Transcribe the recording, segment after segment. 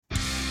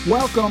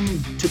Welcome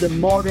to the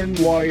Modern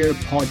Warrior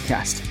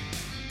Podcast.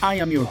 I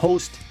am your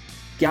host,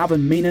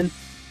 Gavin Meenan,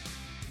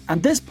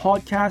 and this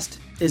podcast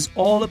is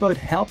all about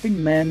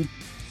helping men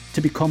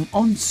to become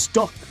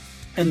unstuck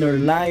in their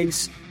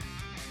lives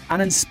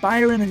and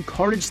inspire and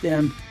encourage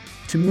them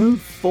to move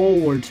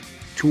forward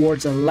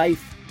towards a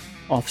life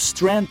of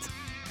strength,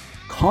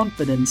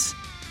 confidence,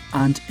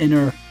 and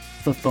inner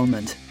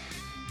fulfillment.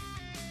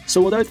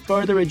 So without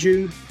further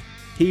ado,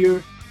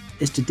 here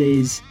is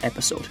today's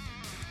episode.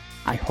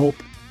 I hope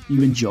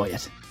you enjoy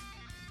it.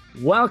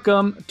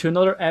 Welcome to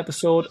another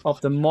episode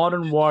of the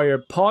Modern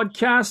Warrior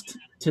Podcast.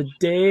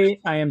 Today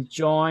I am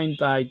joined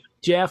by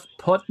Jeff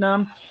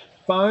Putnam,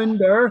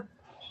 founder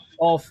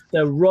of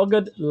the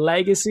Rugged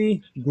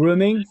Legacy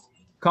Grooming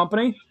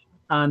Company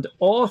and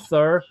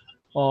author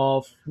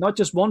of not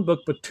just one book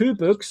but two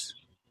books.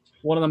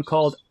 One of them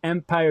called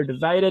Empire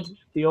Divided,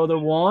 the other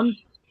one,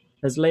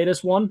 his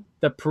latest one,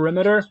 The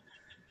Perimeter.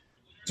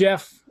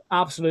 Jeff,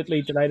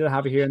 absolutely delighted to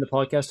have you here in the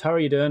podcast. How are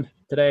you doing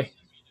today?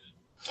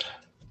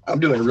 I'm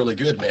doing really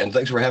good, man.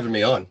 Thanks for having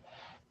me on.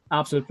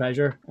 Absolute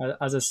pleasure.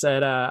 As I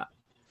said,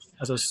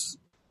 as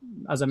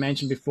I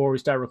mentioned before we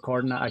started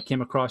recording, I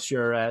came across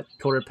your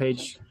Twitter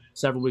page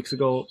several weeks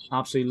ago.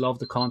 Absolutely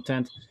loved the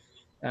content.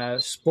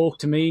 Spoke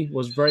to me,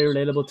 was very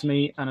relatable to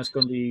me, and it's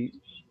going to be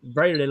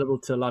very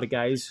relatable to a lot of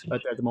guys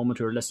out there at the moment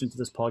who are listening to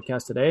this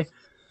podcast today.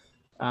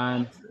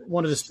 And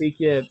wanted to speak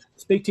to you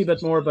a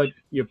bit more about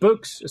your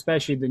books,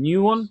 especially the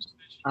new one,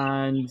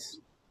 and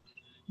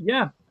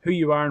who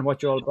you are and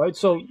what you're all about.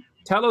 So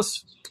tell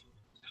us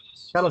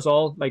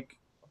all, like,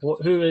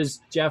 who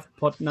is Jeff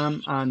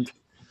Putnam and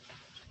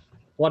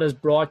what has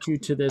brought you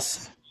to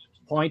this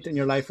point in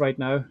your life right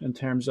now in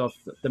terms of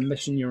the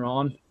mission you're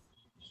on?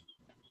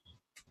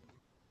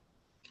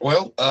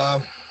 Well,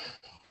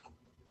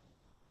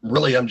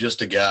 really, I'm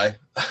just a guy.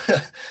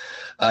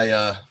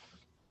 I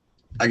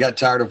got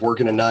tired of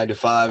working a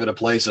 9-to-5 at a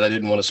place that I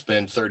didn't want to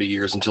spend 30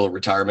 years until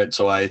retirement.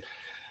 So I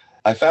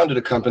founded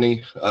a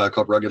company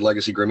called Rugged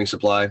Legacy Grooming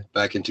Supply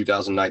back in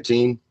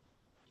 2019.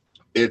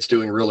 It's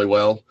doing really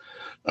well.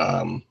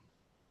 I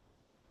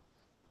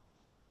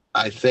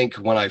think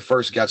when I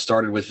first got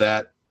started with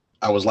that,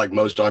 I was like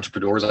most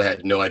entrepreneurs. I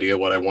had no idea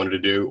what I wanted to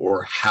do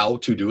or how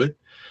to do it.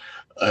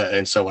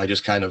 And so I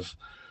just kind of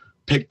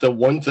picked the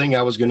one thing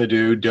I was going to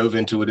do, dove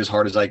into it as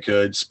hard as I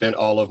could, spent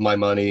all of my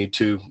money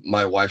to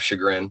my wife's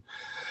chagrin.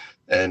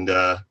 And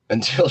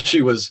until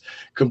she was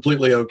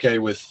completely okay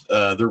with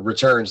the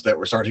returns that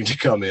were starting to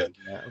come in.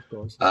 Yeah, of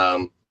course.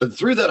 But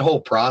through that whole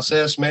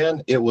process,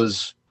 man, it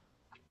was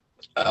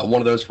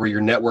one of those where your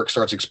network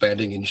starts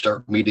expanding and you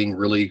start meeting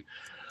really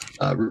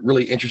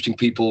interesting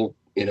people,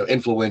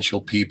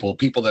 influential people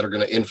that are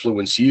going to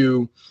influence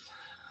you.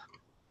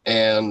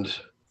 And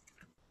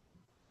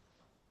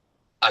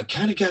I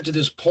kind of got to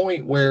this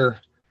point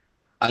where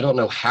I don't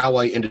know how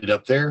I ended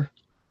up there,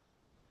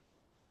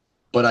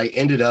 but I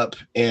ended up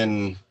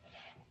in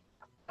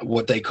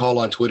what they call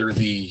on Twitter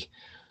the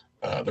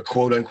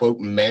quote unquote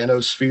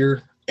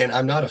manosphere. And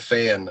I'm not a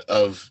fan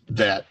of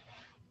that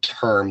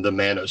term, the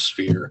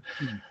manosphere.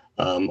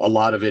 A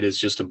lot of it is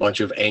just a bunch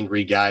of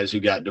angry guys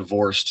who got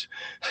divorced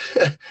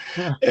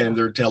and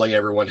they're telling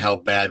everyone how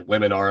bad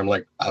women are. I'm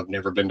like, I've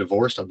never been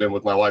divorced. I've been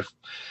with my wife,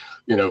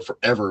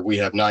 forever. We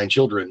have 9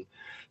 children.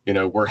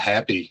 We're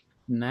happy.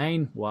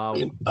 9. Wow.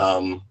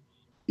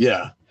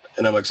 Yeah.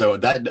 And I'm like, so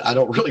that I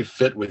don't really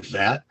fit with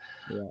that.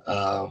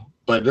 Yeah.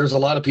 But there's a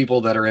lot of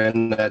people that are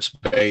in that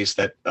space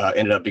that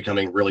ended up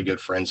becoming really good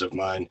friends of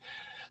mine.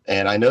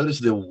 And I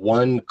noticed the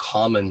one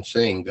common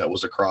thing that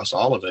was across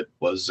all of it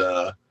was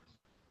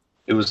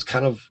it was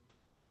kind of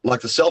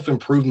like the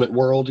self-improvement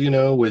world,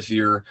 with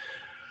your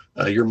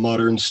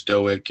modern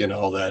stoic and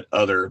all that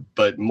other,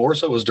 but more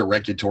so was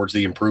directed towards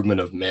the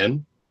improvement of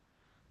men.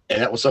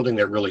 And that was something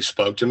that really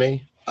spoke to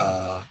me.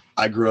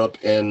 I grew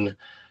up in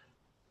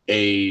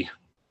a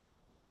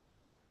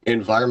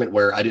environment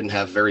where I didn't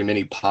have very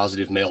many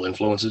positive male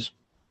influences.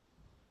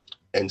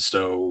 And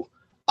so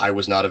I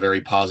was not a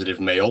very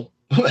positive male,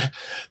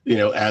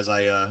 as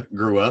I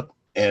grew up.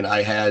 And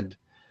I had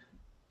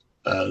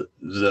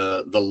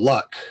the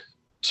luck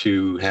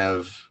to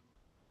have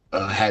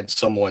had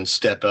someone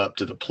step up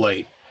to the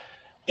plate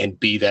and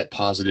be that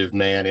positive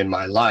man in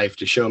my life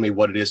to show me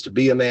what it is to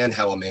be a man,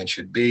 how a man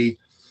should be.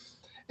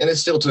 And it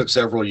still took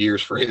several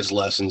years for his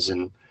lessons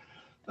and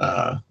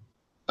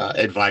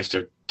advice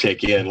to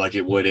take in like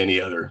it would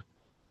any other,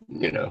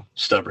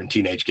 stubborn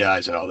teenage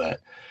guys and all that.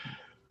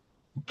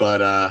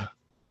 But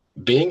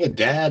being a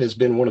dad has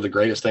been one of the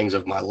greatest things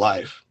of my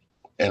life.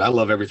 And I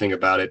love everything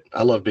about it.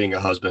 I love being a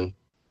husband.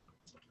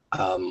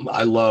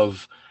 I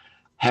love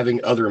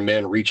having other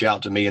men reach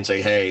out to me and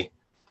say, hey,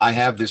 I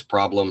have this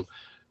problem.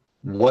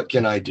 What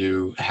can I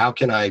do? How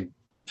can I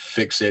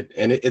fix it?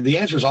 And the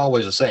answer is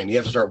always the same. You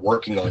have to start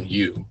working on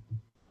you,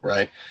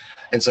 right?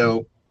 And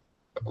so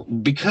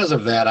because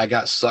of that, I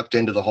got sucked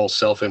into the whole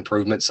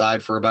self-improvement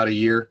side for about a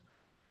year.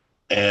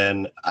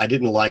 And I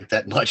didn't like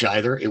that much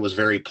either. It was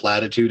very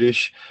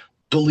platitude-ish.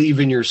 Believe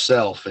in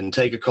yourself and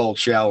take a cold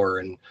shower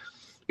and,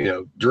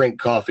 drink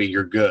coffee,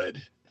 you're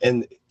good.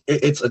 And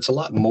it's a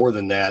lot more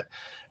than that,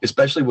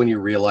 especially when you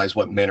realize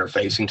what men are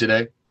facing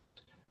today,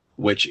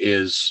 which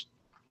is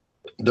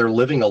they're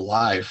living a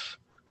life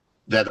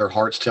that their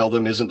hearts tell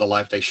them isn't the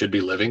life they should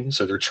be living.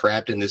 So they're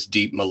trapped in this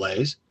deep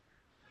malaise.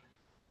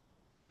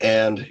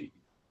 And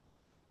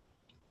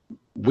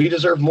we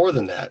deserve more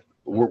than that.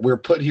 We're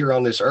put here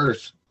on this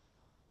earth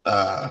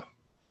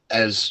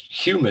as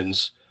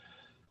humans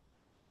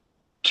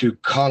to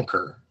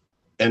conquer.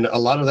 And a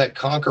lot of that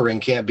conquering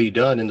can't be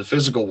done in the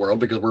physical world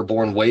because we're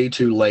born way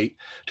too late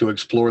to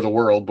explore the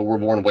world, but we're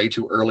born way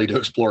too early to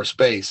explore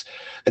space.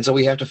 And so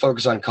we have to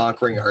focus on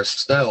conquering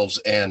ourselves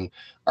and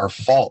our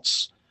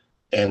faults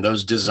and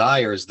those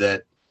desires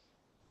that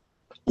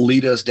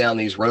lead us down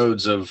these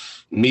roads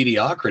of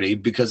mediocrity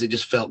because it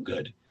just felt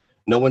good.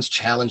 No one's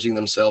challenging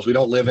themselves. We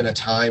don't live in a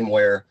time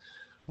where,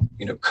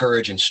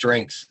 courage and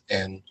strength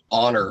and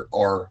honor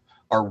are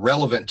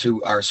relevant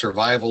to our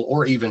survival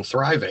or even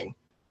thriving.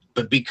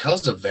 But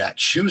because of that,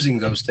 choosing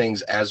those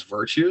things as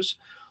virtues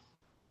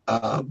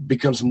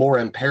becomes more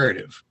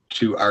imperative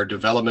to our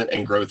development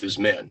and growth as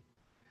men.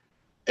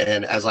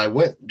 And as I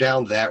went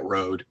down that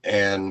road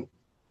and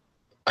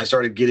I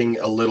started getting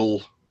a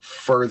little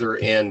further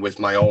in with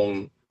my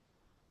own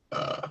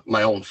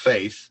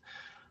faith,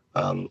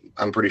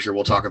 I'm pretty sure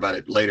we'll talk about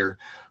it later.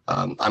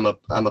 I'm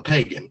a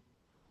pagan,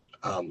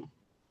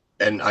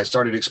 and I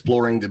started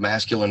exploring the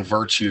masculine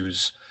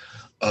virtues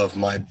of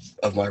my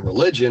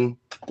religion.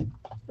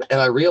 And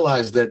I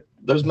realized that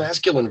those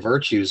masculine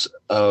virtues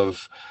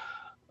of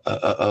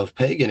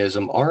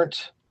paganism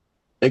aren't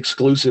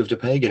exclusive to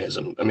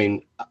paganism. I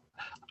mean,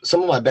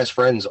 some of my best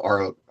friends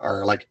are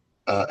like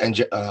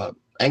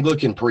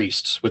Anglican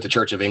priests with the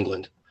Church of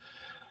England,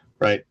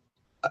 right?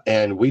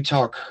 And we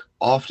talk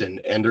often,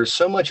 and there's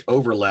so much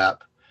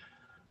overlap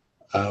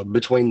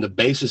between the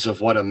basis of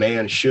what a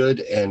man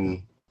should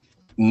and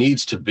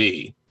needs to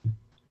be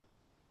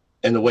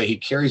and the way he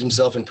carries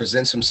himself and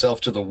presents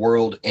himself to the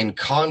world in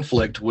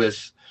conflict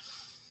with,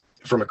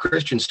 from a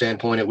Christian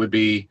standpoint, it would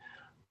be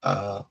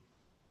the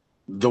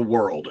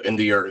world and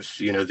the earth,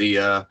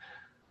 the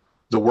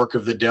work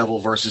of the devil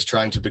versus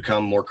trying to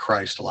become more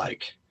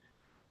Christ-like.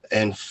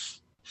 And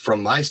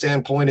from my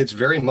standpoint, it's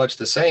very much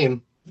the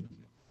same.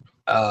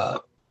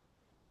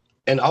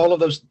 And all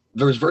of those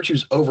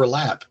virtues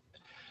overlap,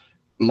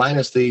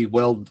 minus you're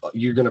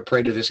going to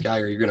pray to this guy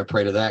or you're going to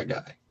pray to that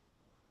guy.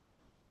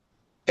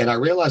 And I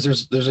realize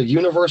there's a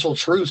universal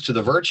truth to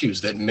the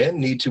virtues that men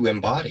need to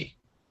embody.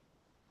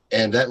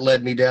 And that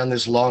led me down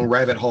this long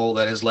rabbit hole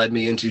that has led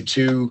me into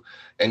 2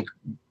 and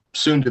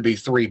soon to be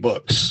 3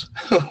 books,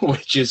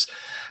 which is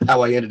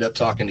how I ended up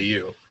talking to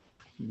you.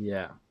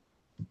 Yeah.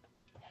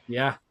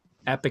 Yeah.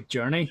 Epic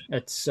journey.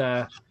 It's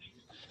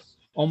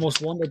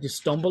almost one that you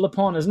stumble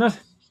upon, isn't it?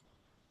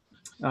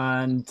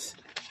 And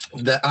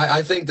that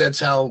I think that's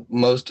how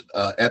most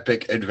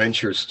epic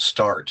adventures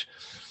start.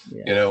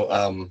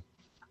 Yeah.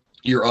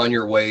 You're on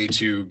your way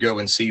to go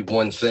and see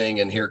one thing,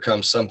 and here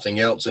comes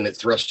something else, and it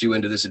thrusts you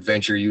into this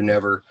adventure you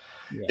never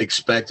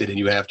expected, and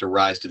you have to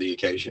rise to the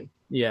occasion.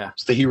 Yeah.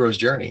 It's the hero's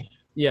journey.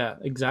 Yeah,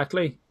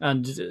 exactly.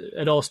 And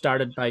it all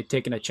started by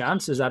taking a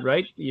chance. Is that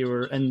right? You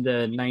were in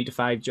the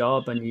 9-to-5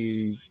 job and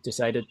you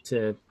decided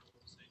to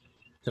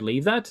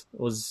leave that?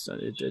 Was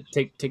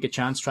take a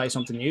chance, try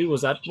something new?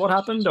 Was that what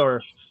happened,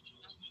 or?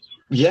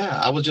 Yeah,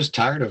 I was just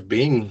tired of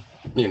being,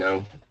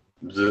 the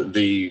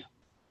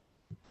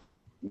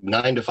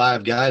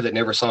 9-to-5 guy that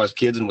never saw his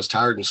kids and was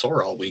tired and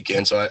sore all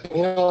weekend. So I'm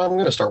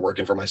going to start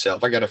working for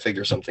myself. I got to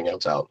figure something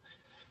else out.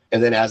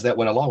 And then as that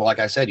went along, like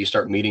I said, you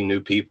start meeting new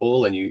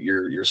people, and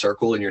your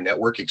circle and your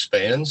network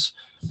expands.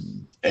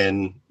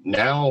 And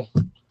now,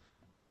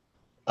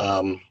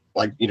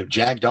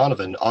 Jack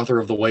Donovan, author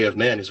of The Way of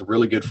Men, is a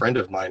really good friend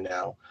of mine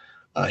now.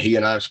 He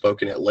and I have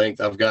spoken at length.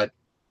 I've got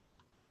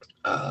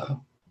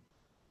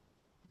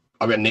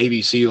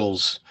Navy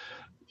SEALs,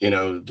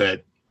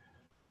 that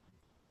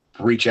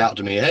reach out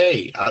to me.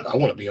 Hey, I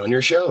want to be on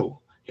your show.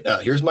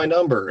 Here's my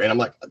number. And I'm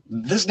like,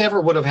 this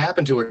never would have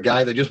happened to a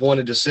guy that just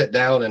wanted to sit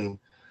down and,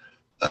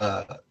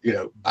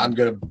 I'm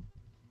going to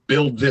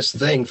build this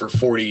thing for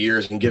 40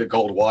 years and get a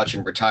gold watch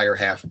and retire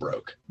half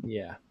broke.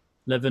 Yeah.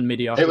 Live in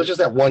mediocrity. It was just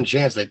that one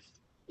chance it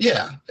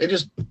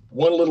just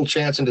one little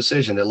chance and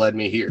decision that led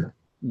me here.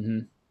 Mm-hmm.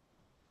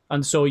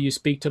 And so you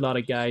speak to a lot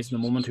of guys in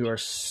the moment who are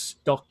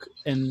stuck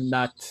in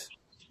that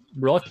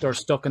rut or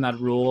stuck in that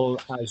role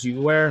as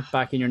you were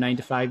back in your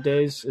 9-to-5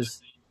 days.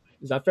 Is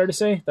that fair to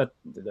say, that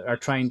are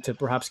trying to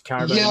perhaps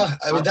carve? Yeah,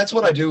 I mean, that's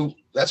what I do.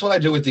 That's what I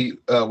do with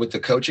the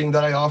coaching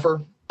that I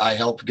offer. I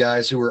help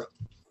guys who are,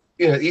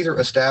 either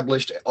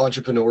established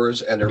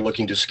entrepreneurs and they're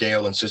looking to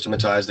scale and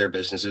systematize their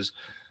businesses.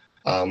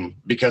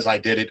 Because I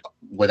did it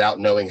without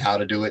knowing how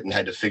to do it and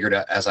had to figure it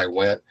out as I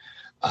went.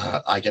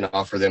 I can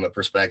offer them a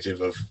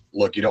perspective of,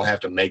 look, you don't have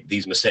to make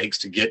these mistakes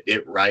to get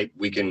it right.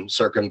 We can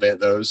circumvent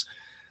those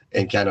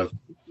and kind of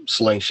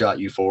slingshot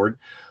you forward.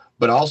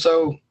 But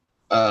also,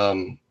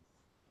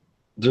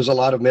 there's a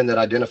lot of men that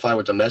identify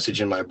with the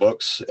message in my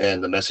books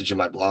and the message in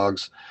my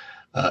blogs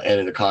and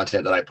in the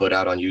content that I put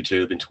out on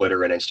YouTube and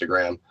Twitter and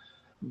Instagram.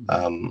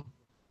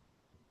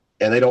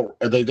 and they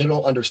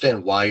don't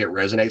understand why it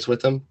resonates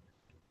with them.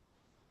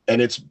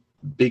 And it's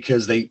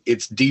because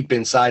it's deep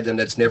inside them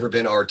that's never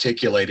been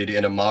articulated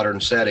in a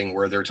modern setting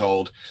where they're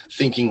told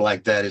thinking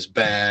like that is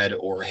bad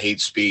or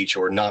hate speech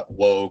or not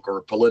woke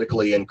or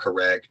politically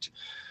incorrect.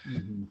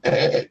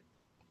 Mm-hmm.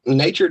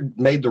 Nature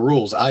made the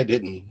rules. I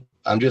didn't.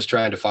 I'm just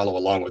trying to follow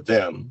along with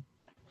them.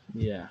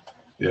 Yeah.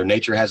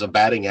 Nature has a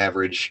batting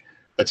average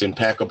that's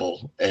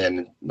impeccable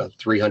and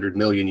 300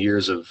 million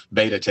years of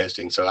beta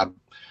testing. So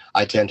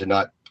I tend to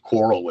not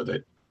quarrel with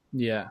it.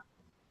 Yeah.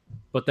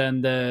 But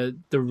then the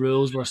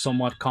rules were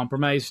somewhat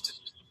compromised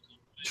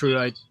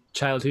throughout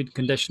childhood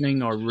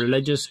conditioning or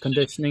religious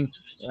conditioning,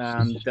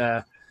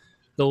 and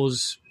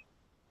those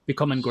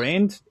become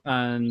ingrained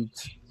and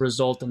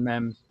result in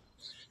them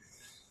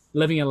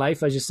living a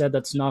life, as you said,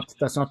 that's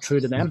not true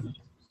to them.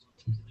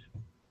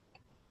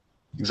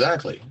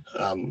 Exactly.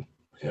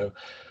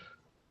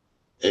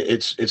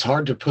 It's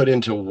hard to put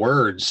into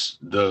words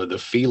the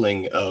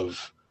feeling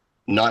of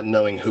not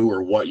knowing who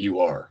or what you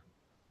are.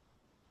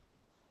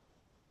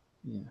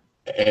 Yeah.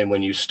 And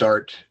when you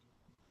start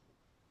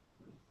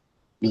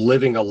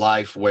living a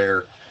life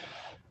where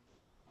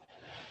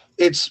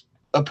it's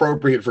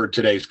appropriate for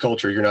today's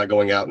culture, you're not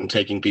going out and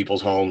taking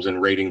people's homes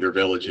and raiding their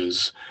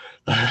villages,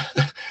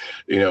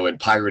 and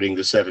pirating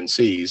the 7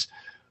 seas,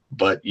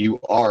 but you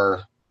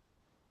are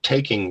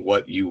taking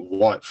what you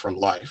want from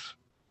life.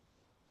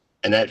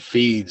 And that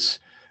feeds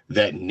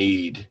that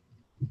need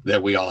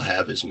that we all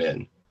have as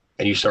men.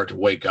 And you start to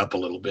wake up a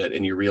little bit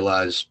and you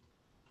realize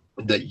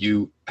that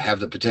you have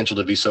the potential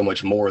to be so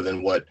much more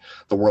than what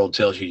the world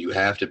tells you you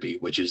have to be,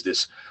 which is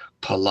this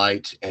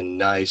polite and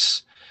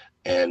nice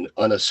and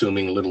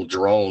unassuming little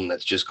drone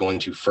that's just going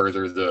to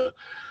further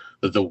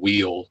the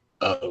wheel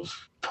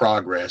of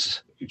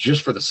progress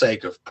just for the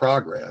sake of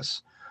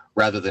progress,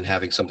 rather than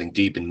having something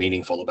deep and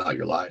meaningful about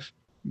your life.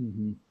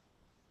 Mm-hmm.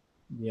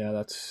 Yeah,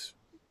 that's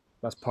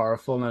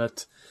powerful.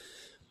 And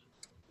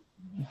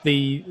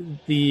the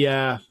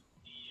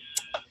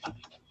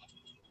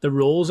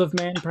roles of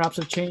men perhaps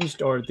have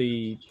changed, or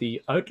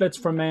the outlets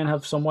for men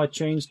have somewhat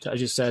changed.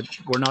 As you said,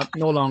 we're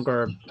no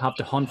longer have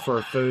to hunt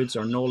for foods,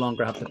 or no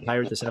longer have to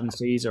pirate the 7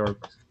 seas, or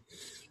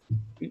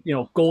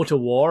go to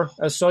war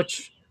as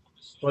such.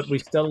 But we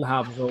still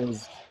have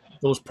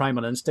those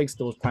primal instincts,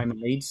 those primal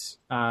needs,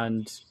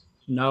 and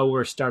now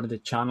we're starting to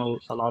channel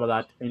a lot of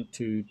that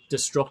into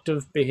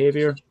destructive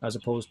behavior as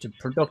opposed to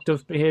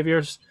productive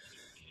behaviors,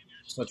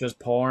 such as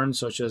porn,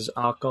 such as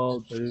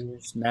alcohol,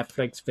 booze,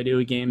 Netflix,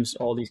 video games,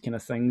 all these kind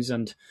of things.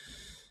 And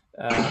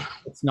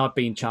it's not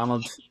being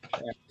channeled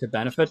to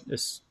benefit.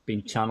 It's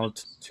being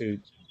channeled to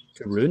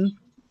ruin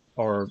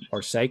our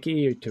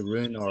psyche, to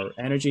ruin our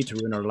energy, to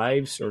ruin our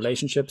lives,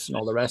 relationships, and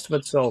all the rest of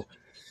it. So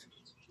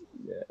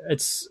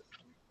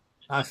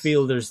I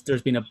feel there's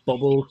been a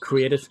bubble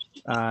created,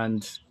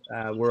 and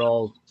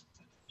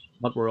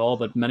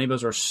but many of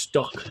us are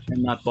stuck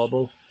in that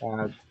bubble.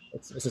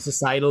 It's a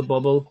societal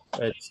bubble.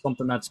 It's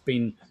something that's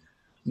been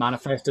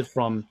manifested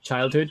from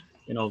childhood.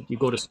 You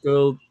go to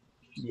school,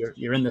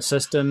 you're in the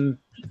system.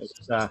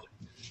 It's,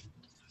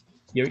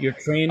 you're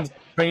trained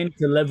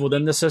to live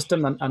within the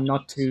system and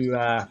not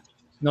to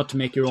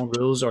make your own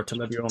rules or to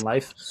live your own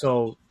life.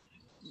 So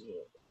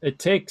it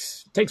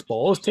takes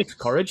balls, takes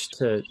courage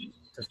to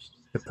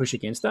push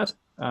against that,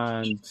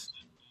 and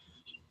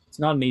it's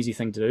not an easy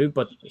thing to do.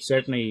 But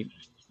certainly,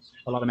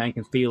 a lot of men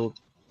can feel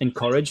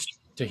encouraged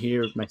to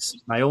hear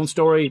my own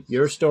story,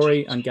 your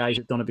story, and guys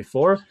who've done it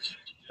before,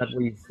 that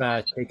we've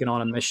taken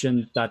on a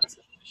mission that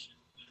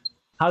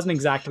hasn't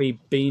exactly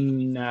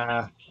been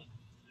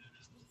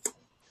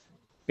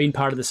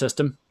part of the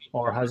system,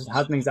 or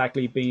hasn't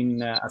exactly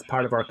been as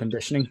part of our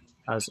conditioning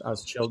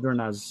as children,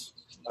 as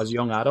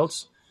young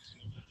adults.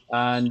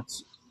 And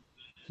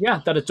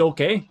yeah, that it's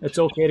okay. It's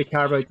okay to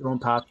carve out your own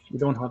path. You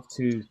don't have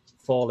to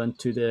fall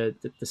into the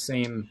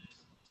same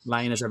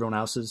line as everyone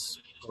else's,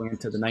 going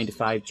into the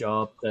 9-to-5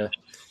 job,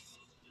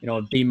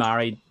 be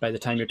married by the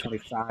time you're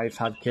 25,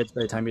 have kids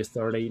by the time you're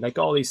 30, like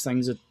all these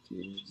things that,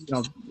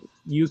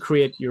 you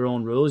create your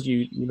own rules,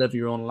 you live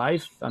your own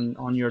life and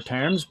on your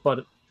terms.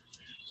 But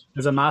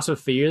there's a massive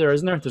fear there,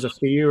 isn't there? There's a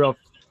fear of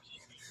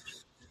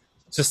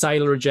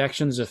societal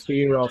rejection. There's a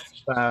fear of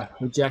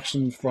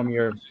rejection from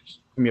your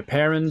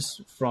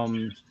parents,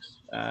 from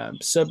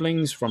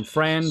siblings, from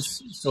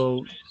friends.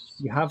 So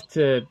you have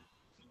to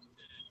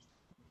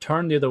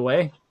turn the other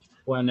way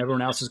when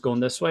everyone else is going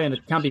this way, and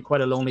it can be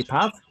quite a lonely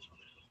path.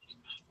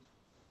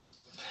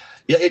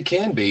 Yeah, it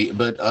can be,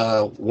 but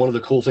one of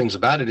the cool things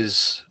about it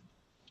is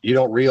you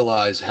don't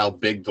realize how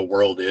big the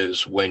world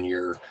is when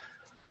you're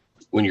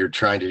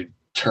trying to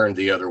turn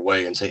the other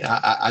way and say,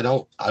 I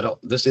don't,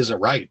 this isn't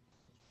right.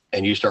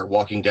 And you start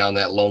walking down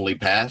that lonely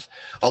path.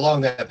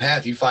 Along that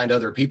path, you find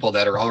other people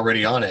that are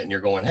already on it, and you're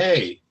going,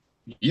 hey,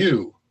 and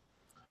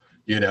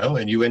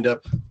you end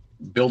up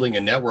building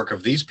a network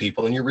of these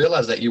people, and you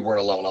realize that you weren't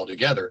alone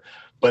altogether.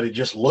 But it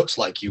just looks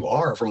like you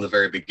are from the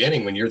very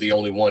beginning when you're the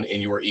only one in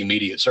your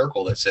immediate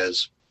circle that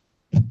says,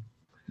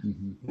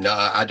 no,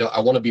 I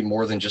want to be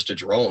more than just a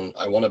drone.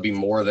 I want to be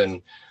more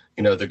than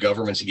the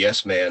government's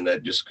yes man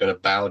that just going to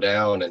bow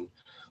down and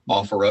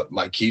offer up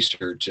my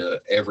keister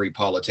to every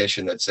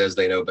politician that says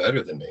they know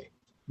better than me.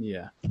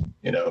 Yeah.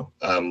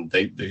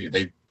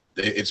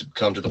 It's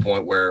come to the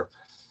point where,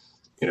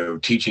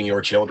 teaching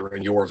your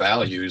children your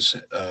values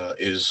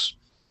is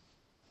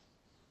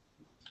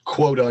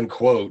quote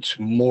unquote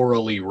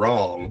morally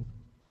wrong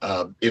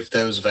if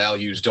those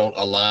values don't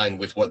align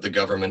with what the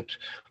government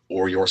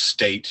or your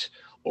state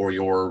or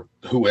your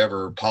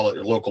whoever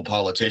local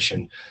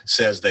politician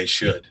says they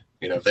should.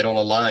 If they don't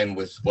align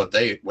with what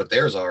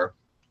theirs are,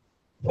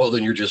 well,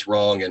 then you're just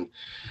wrong, and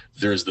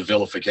there's the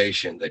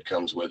vilification that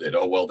comes with it.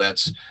 Oh, well,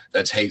 that's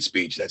hate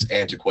speech, that's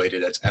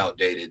antiquated, that's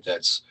outdated,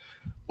 that's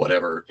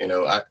whatever.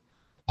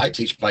 I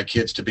teach my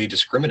kids to be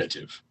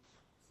discriminative.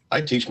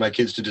 I teach my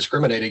kids to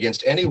discriminate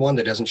against anyone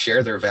that doesn't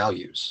share their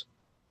values.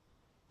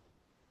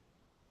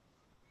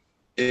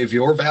 If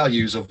your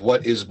values of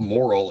what is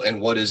moral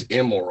and what is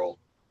immoral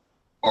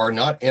are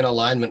not in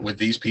alignment with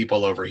these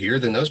people over here,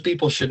 then those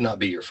people should not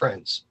be your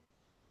friends.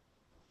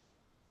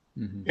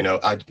 Mm-hmm.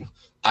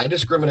 I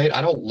discriminate.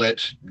 I don't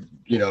let,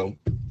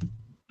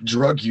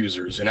 drug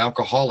users and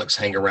alcoholics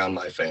hang around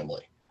my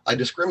family. I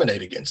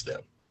discriminate against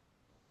them.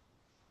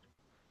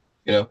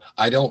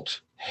 I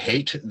don't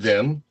hate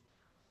them,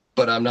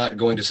 but I'm not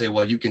going to say,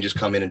 well, you can just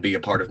come in and be a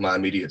part of my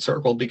immediate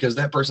circle, because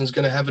that person's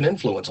going to have an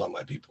influence on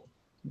my people.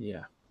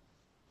 Yeah.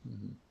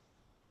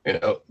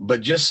 Mm-hmm.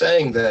 But just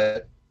saying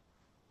that,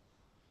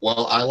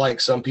 well, I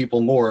like some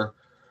people more,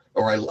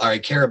 or I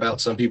care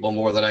about some people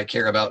more than I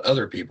care about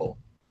other people,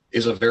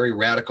 is a very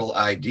radical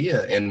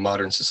idea in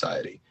modern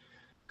society,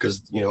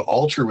 because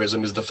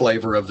altruism is the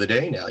flavor of the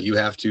day now. You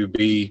have to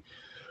be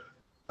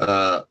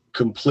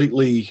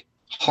completely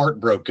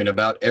heartbroken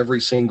about every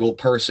single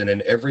person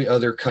in every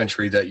other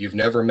country that you've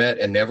never met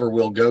and never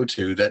will go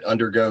to that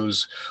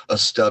undergoes a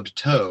stubbed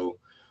toe,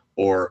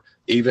 or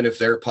even if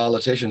their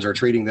politicians are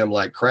treating them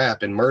like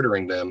crap and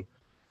murdering them,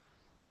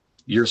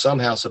 you're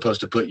somehow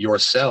supposed to put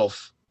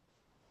yourself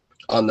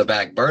on the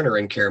back burner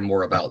and care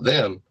more about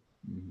them,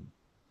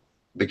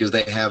 because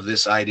they have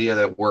this idea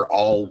that we're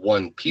all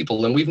one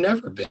people, and we've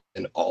never been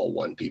all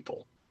one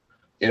people.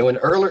 And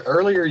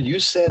earlier you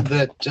said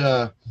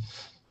that,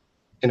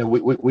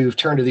 we've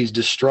turned to these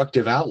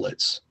destructive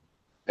outlets,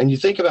 and you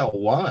think about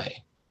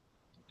why.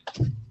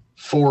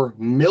 For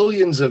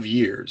millions of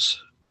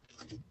years,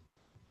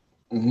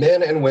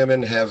 men and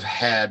women have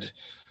had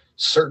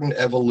certain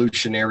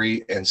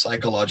evolutionary and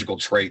psychological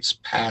traits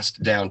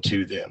passed down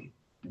to them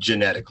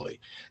genetically,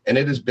 and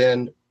it has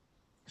been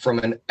from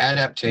an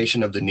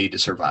adaptation of the need to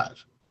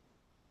survive.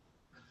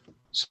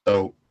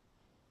 So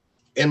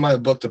in my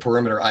book, The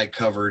Perimeter, I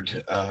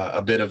covered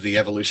a bit of the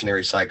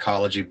evolutionary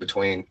psychology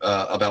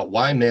about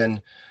why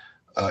men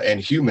and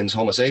humans,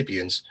 Homo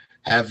sapiens,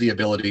 have the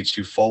ability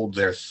to fold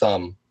their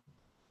thumb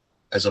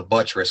as a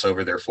buttress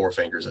over their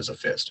forefingers as a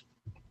fist.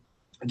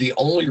 The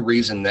only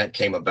reason that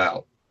came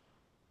about,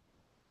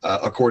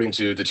 according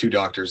to the two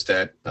doctors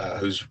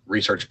whose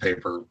research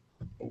paper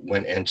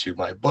went into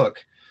my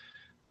book,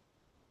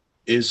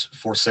 is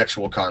for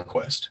sexual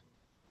conquest.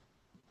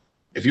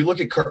 If you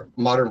look at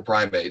modern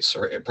primates,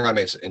 or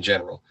primates in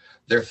general,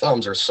 their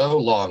thumbs are so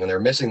long and they're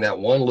missing that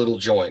one little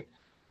joint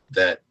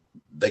that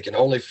they can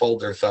only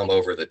fold their thumb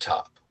over the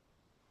top,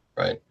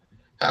 right?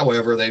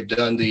 However, they've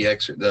done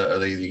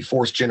the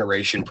force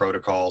generation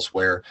protocols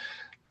where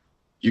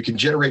you can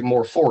generate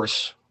more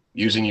force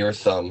using your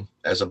thumb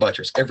as a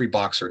buttress. Every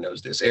boxer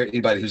knows this.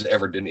 Anybody who's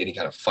ever done any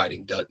kind of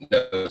fighting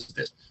knows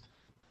this.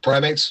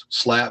 Primates,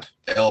 slap,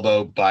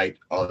 elbow, bite,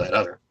 all that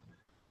other.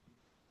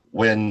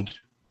 When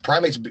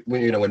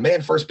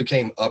man first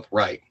became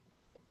upright,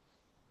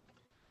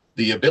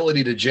 the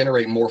ability to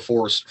generate more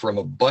force from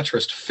a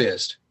buttressed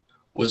fist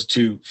was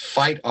to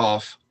fight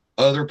off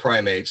other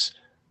primates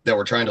that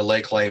were trying to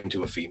lay claim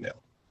to a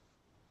female.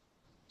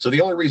 So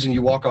the only reason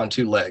you walk on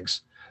two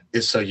legs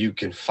is so you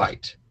can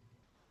fight.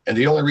 And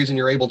the only reason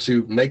you're able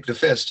to make the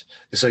fist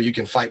is so you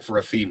can fight for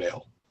a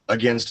female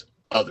against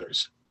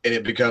others. And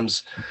it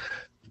becomes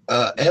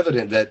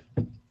evident that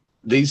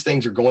these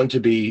things are going to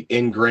be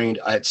ingrained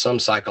at some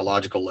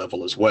psychological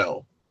level as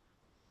well.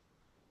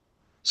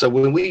 So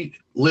when we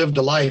lived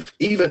a life,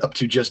 even up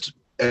to just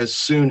as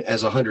soon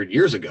as 100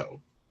 years ago,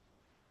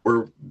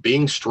 we're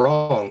being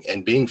strong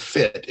and being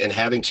fit and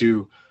having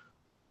to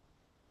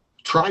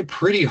try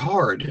pretty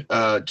hard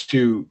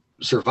to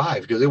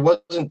survive, because it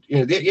wasn't,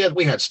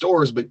 we had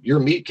stores, but your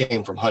meat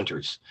came from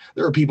hunters.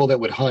 There were people that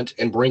would hunt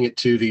and bring it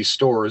to these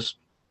stores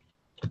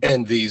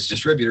and these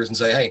distributors and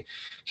say, hey,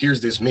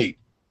 here's this meat.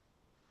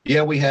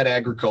 Yeah, we had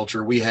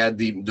agriculture, we had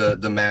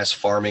the mass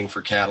farming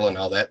for cattle and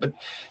all that, but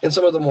in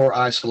some of the more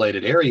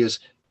isolated areas,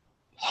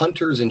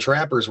 hunters and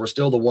trappers were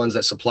still the ones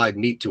that supplied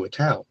meat to a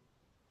town.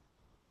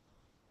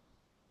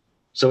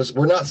 So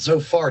we're not so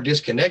far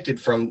disconnected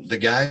from the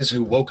guys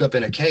who woke up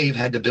in a cave,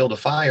 had to build a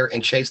fire,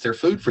 and chase their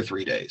food for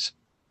 3 days,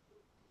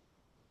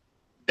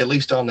 at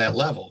least on that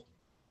level.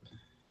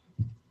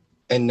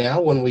 And now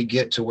when we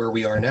get to where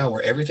we are now,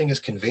 where everything is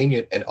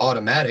convenient and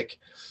automatic,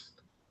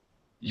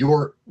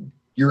 your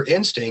your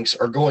instincts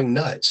are going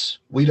nuts.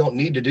 We don't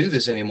need to do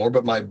this anymore,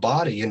 but my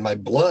body and my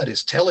blood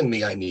is telling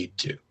me I need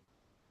to.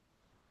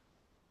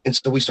 And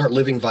so we start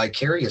living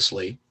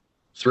vicariously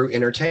through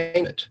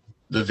entertainment,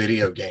 the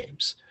video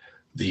games,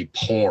 the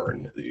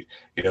porn, the,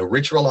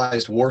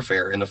 ritualized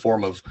warfare in the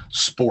form of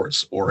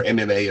sports or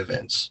MMA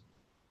events.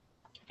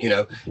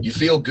 You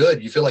feel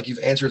good. You feel like you've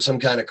answered some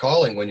kind of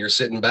calling when you're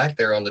sitting back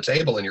there on the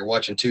table and you're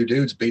watching two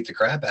dudes beat the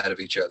crap out of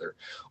each other,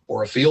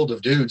 or a field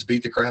of dudes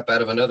beat the crap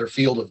out of another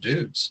field of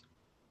dudes.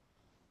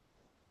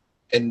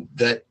 And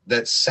that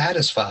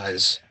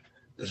satisfies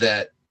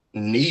that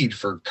need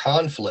for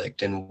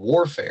conflict and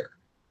warfare.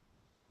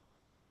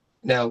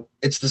 Now,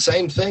 it's the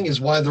same thing as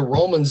why the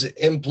Romans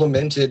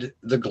implemented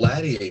the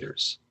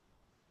gladiators.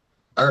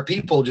 Our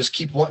people just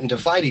keep wanting to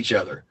fight each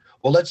other.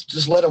 Well, let's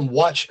just let them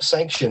watch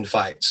sanctioned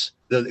fights.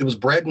 It was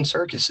bred in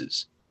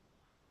circuses.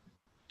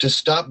 To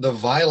stop the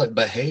violent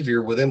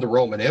behavior within the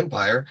Roman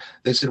Empire,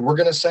 they said, we're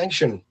going to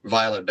sanction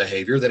violent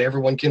behavior that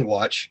everyone can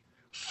watch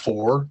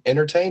for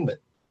entertainment.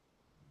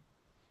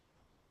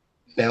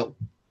 Now,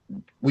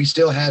 we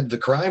still had the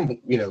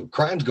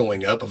crimes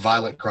going up,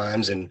 violent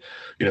crimes, and,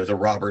 the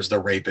robbers,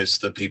 the rapists,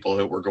 the people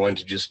that were going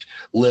to just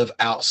live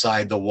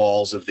outside the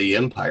walls of the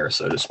empire,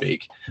 so to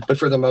speak. But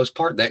for the most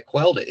part, that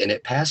quelled it, and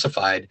it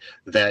pacified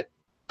that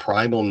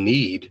primal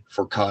need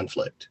for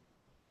conflict.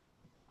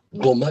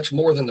 Well, much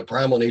more than the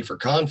primal need for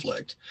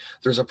conflict,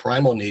 there's a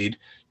primal need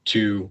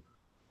to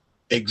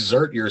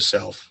exert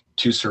yourself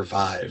to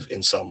survive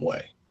in some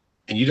way.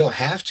 And you don't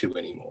have to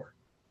anymore.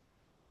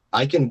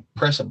 I can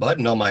press a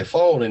button on my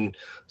phone and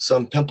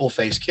some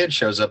pimple-faced kid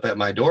shows up at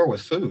my door with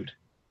food.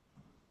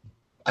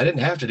 I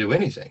didn't have to do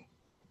anything.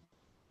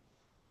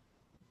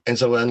 And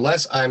so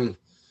unless I'm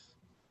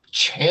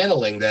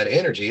channeling that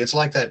energy, it's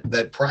like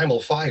that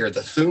primal fire,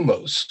 the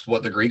thumos,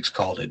 what the Greeks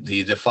called it,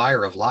 the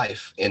fire of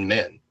life in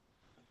men.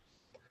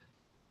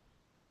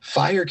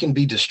 Fire can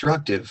be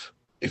destructive.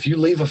 If you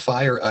leave a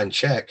fire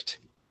unchecked,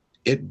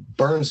 it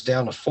burns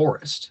down a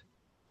forest.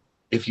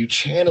 If you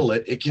channel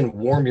it, it can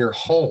warm your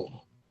home.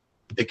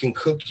 It can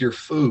cook your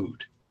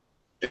food.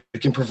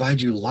 It can provide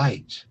you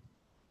light.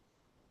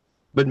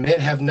 But men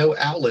have no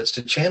outlets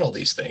to channel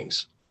these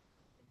things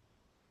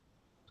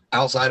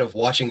outside of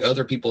watching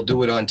other people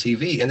do it on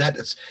TV. And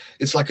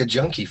it's like a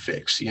junkie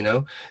fix,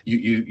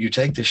 you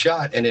take the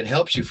shot and it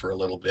helps you for a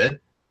little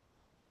bit.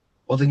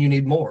 Well, then you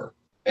need more.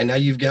 And now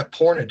you've got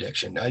porn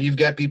addiction. Now you've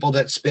got people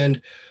that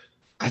spend,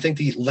 I think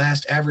the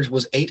last average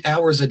was 8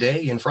 hours a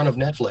day in front of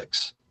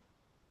Netflix.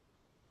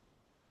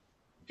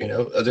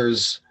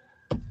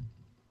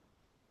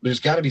 There's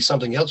got to be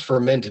something else for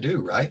men to do,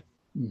 right?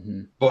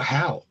 Mm-hmm. But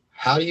how?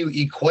 How do you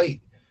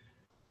equate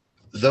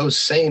those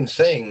same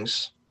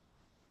things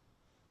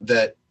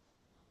that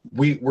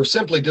we were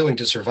simply doing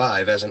to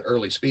survive as an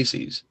early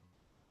species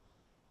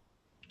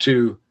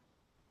to,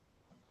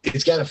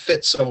 it's got to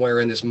fit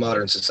somewhere in this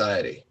modern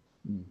society.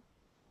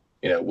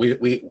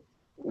 We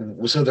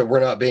so that we're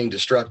not being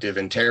destructive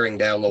and tearing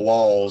down the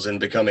walls and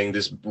becoming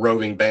this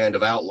roving band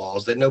of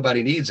outlaws that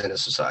nobody needs in a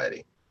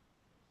society.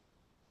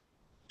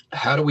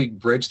 How do we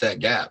bridge that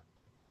gap?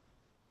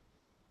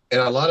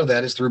 And a lot of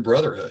that is through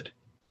brotherhood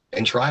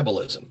and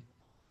tribalism.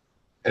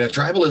 And if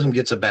tribalism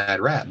gets a bad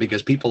rap,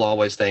 because people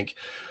always think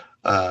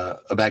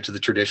back to the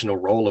traditional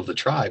role of the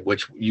tribe,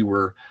 which you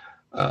were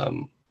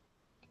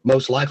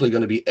most likely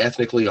going to be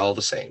ethnically all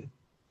the same.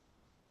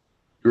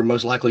 You're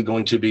most likely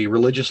going to be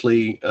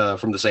religiously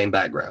from the same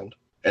background.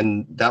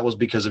 And that was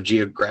because of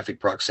geographic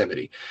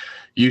proximity.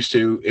 Used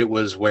to, it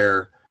was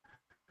where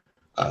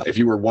if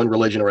you were one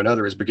religion or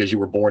another is because you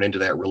were born into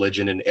that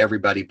religion, and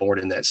everybody born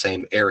in that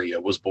same area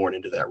was born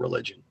into that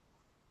religion.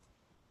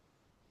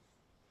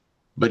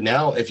 But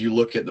now if you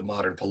look at the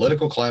modern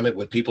political climate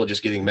with people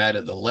just getting mad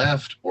at the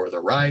left or the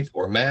right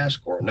or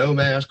mask or no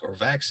mask or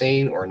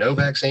vaccine or no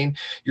vaccine,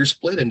 you're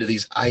split into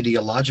these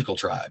ideological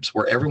tribes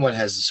where everyone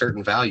has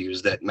certain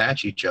values that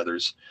match each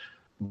other's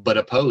but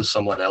oppose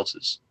someone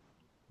else's.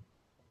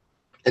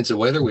 And so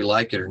whether we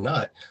like it or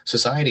not,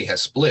 society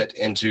has split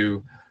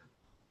into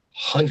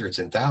hundreds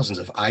and thousands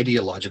of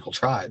ideological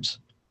tribes,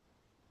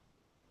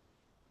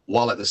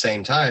 while at the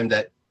same time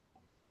that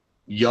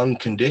young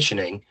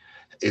conditioning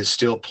is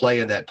still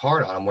playing that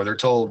part on them, where they're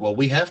told, well,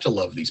 we have to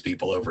love these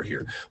people over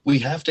here. We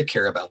have to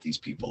care about these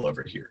people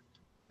over here.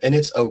 And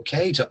it's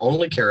okay to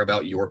only care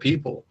about your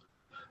people.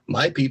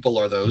 My people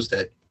are those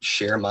that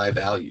share my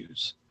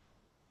values.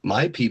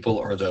 My people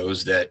are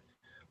those that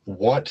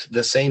want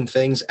the same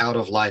things out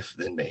of life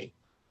than me.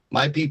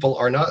 My people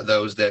are not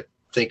those that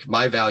think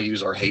my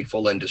values are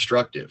hateful and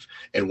destructive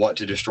and want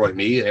to destroy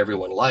me and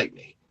everyone like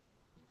me.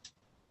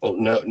 Well,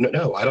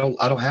 no, I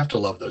don't have to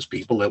love those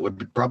people. It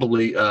would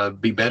probably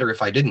be better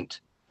if I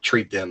didn't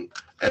treat them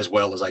as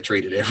well as I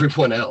treated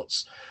everyone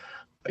else,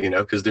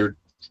 because they're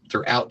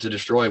out to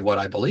destroy what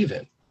I believe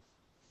in.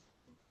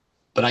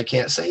 But I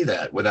can't say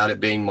that without it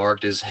being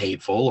marked as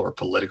hateful or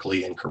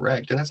politically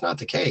incorrect. And that's not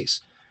the case.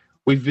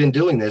 We've been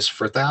doing this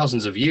for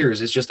thousands of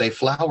years. It's just they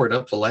flowered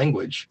up the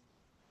language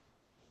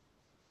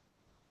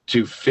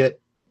to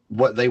fit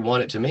what they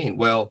want it to mean.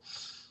 Well,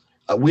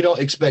 we don't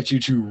expect you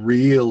to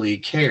really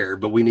care,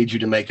 but we need you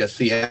to make a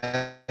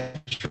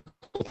theatrical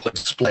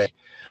display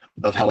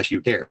of how much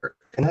you care.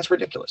 And that's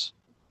ridiculous.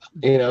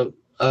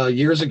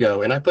 Years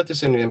ago, and I put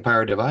this in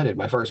Empire Divided,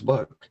 my first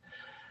book,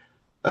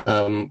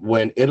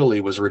 when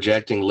Italy was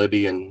rejecting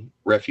Libyan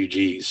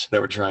refugees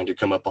that were trying to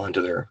come up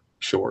onto their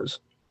shores,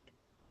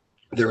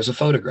 there was a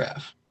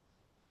photograph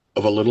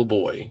of a little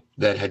boy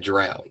that had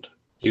drowned.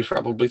 He was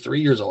probably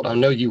 3 years old. I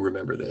know you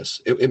remember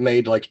this. It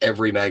made like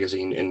every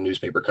magazine and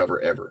newspaper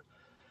cover ever.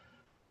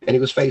 And he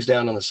was face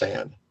down on the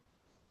sand.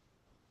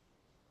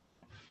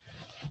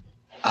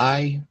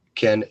 I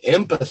can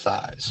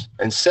empathize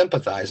and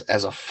sympathize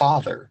as a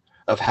father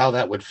of how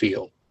that would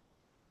feel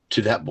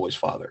to that boy's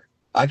father.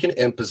 I can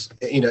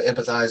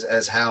empathize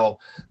as how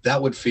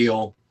that would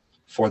feel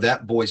for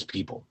that boy's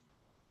people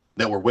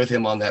that were with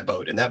him on that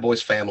boat, and that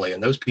boy's family,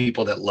 and those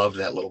people that loved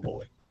that little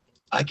boy.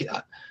 I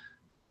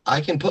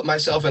can put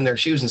myself in their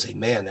shoes and say,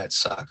 man, that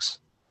sucks.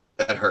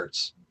 That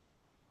hurts.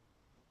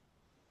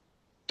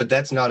 But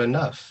that's not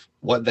enough.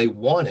 What they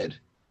wanted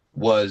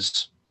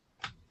was,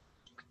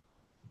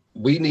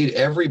 we need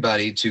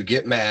everybody to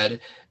get mad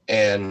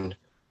and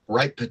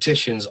write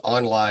petitions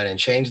online and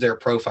change their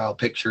profile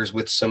pictures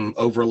with some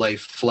overlay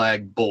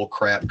flag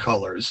bullcrap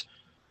colors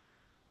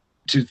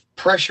to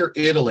pressure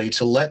Italy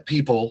to let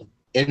people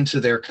into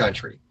their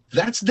country.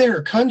 That's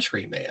their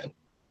country, man.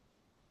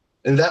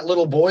 And that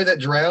little boy that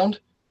drowned,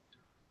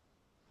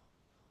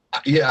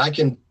 yeah, I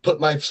can put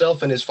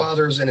myself in his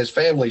father's and his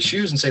family's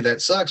shoes and say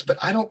that sucks, but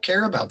I don't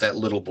care about that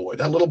little boy.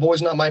 That little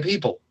boy's not my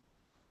people.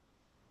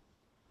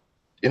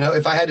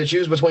 If I had to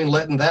choose between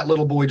letting that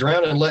little boy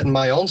drown and letting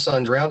my own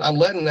son drown, I'm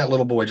letting that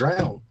little boy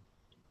drown.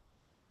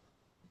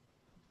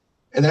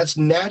 And that's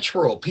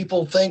natural.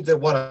 People think that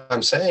what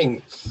I'm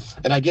saying,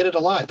 and I get it a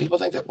lot, people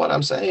think that what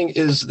I'm saying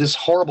is this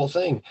horrible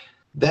thing.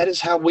 That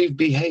is how we've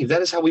behaved.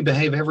 That is how we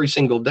behave every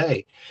single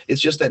day.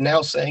 It's just that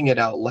now saying it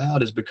out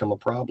loud has become a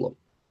problem.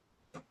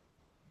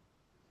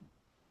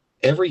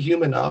 Every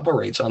human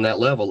operates on that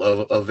level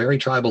of very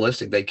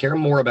tribalistic. They care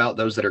more about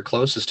those that are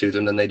closest to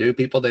them than they do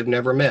people they've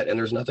never met, and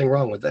there's nothing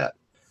wrong with that.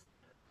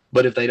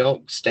 But if they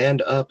don't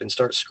stand up and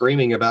start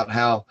screaming about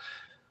how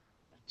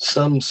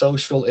some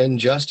social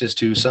injustice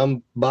to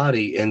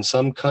somebody in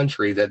some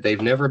country that they've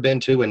never been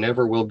to and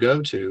never will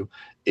go to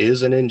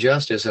is an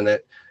injustice, and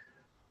that,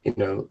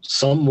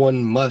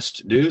 someone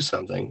must do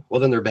something,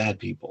 well, then they're bad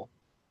people.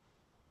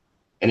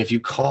 And if you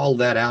call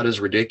that out as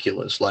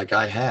ridiculous, like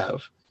I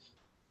have,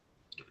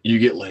 you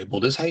get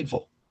labeled as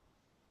hateful.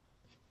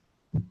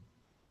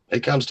 It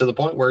comes to the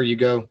point where you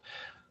go,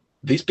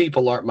 these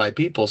people aren't my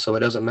people, so it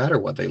doesn't matter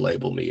what they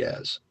label me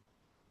as.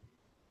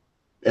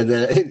 And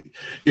then,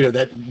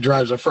 that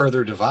drives a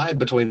further divide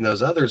between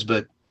those others,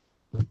 but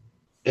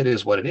it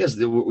is what it is.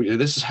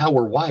 This is how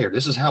we're wired.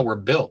 This is how we're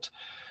built,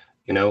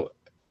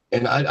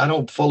 and I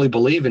don't fully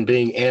believe in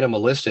being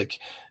animalistic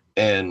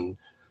and,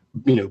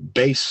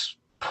 base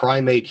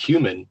primate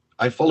human.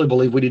 I fully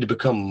believe we need to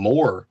become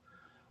more.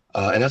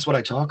 And that's what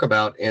I talk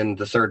about in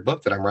the third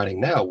book that I'm writing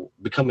now,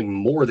 becoming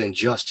more than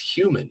just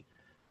human,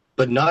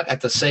 but not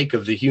at the sake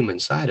of the human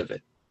side of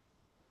it.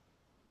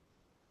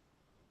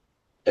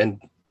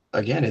 And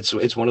again,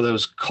 it's one of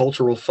those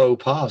cultural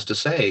faux pas to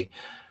say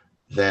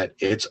that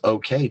it's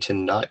okay to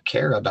not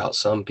care about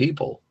some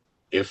people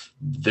if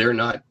they're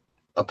not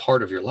a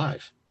part of your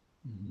life.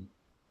 Mm-hmm.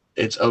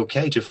 It's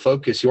okay to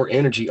focus your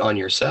energy on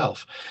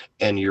yourself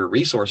and your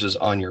resources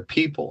on your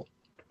people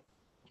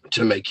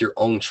to make your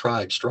own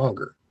tribe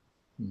stronger.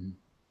 Mm-hmm.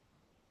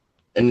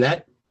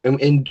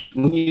 And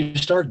when you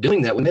start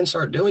doing that, when men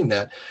start doing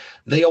that,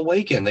 they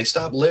awaken. They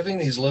stop living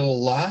these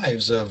little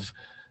lives of,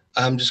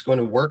 I'm just going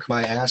to work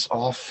my ass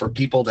off for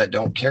people that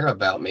don't care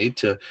about me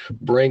to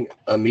bring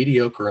a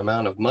mediocre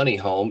amount of money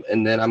home,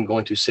 and then I'm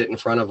going to sit in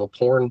front of a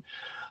porn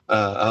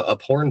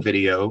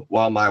video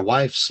while my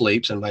wife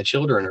sleeps and my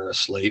children are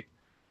asleep,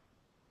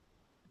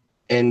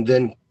 and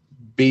then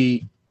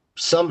be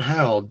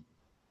somehow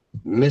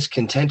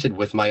miscontented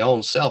with my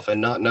own self and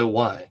not know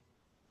why,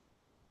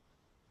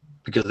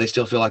 because they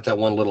still feel like that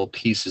one little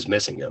piece is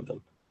missing of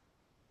them.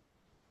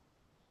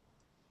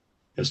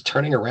 It's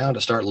turning around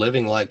to start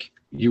living like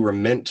you were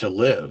meant to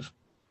live,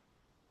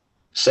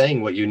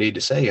 saying what you need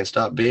to say, and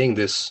stop being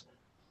this,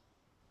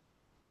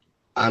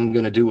 I'm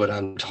going to do what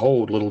I'm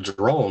told little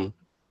drone,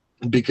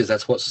 because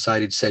that's what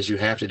society says you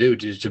have to do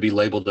to be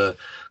labeled a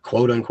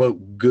quote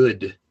unquote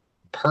good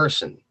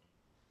person.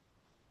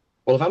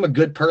 Well, if I'm a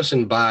good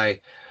person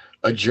by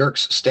a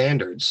jerk's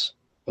standards,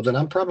 well, then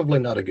I'm probably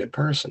not a good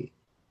person.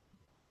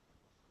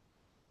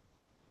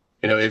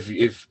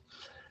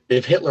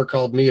 If Hitler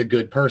called me a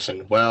good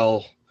person,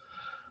 well,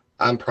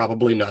 I'm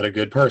probably not a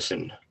good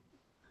person.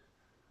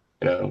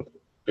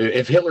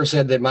 If Hitler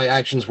said that my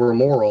actions were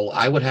immoral,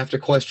 I would have to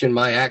question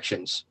my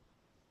actions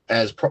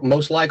as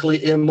most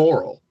likely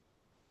immoral.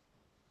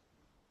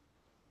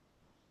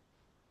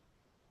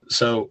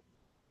 So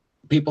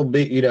people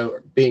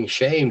being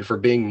shamed for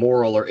being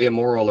moral or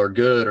immoral or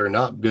good or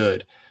not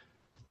good,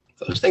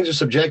 those things are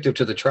subjective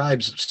to the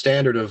tribe's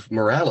standard of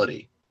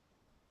morality.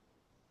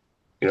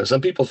 You know,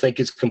 some people think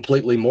it's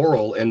completely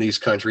moral in these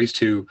countries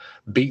to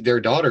beat their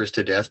daughters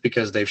to death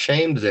because they've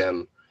shamed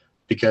them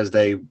because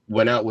they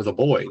went out with a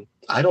boy.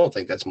 I don't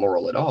think that's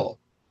moral at all.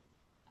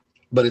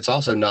 But it's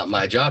also not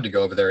my job to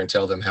go over there and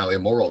tell them how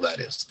immoral that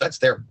is. That's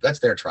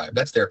their tribe.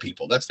 That's their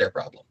people. That's their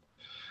problem.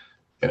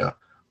 You know,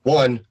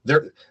 one,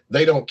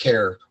 they don't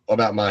care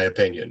about my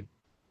opinion,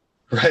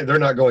 right? They're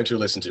not going to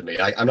listen to me.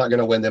 I'm not going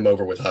to win them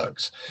over with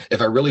hugs.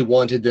 If I really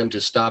wanted them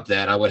to stop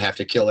that, I would have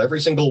to kill every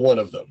single one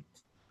of them.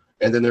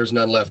 And then there's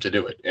none left to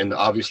do it. And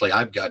obviously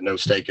I've got no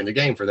stake in the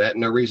game for that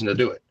and no reason to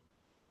do it.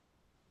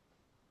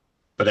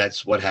 But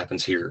that's what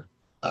happens here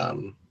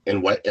in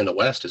the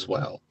West as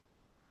well.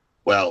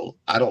 Well,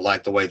 I don't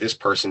like the way this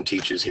person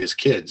teaches his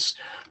kids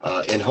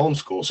in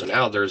homeschool. So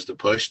now there's the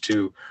push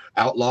to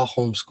outlaw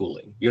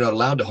homeschooling. You're not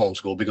allowed to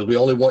homeschool because we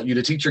only want you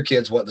to teach your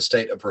kids what the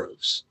state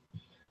approves.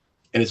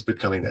 And it's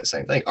becoming that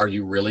same thing. Are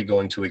you really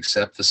going to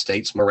accept the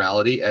state's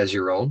morality as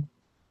your own?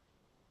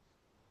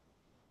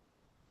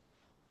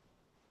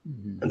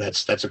 And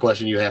that's a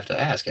question you have to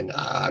ask. And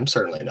I'm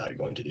certainly not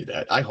going to do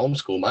that. I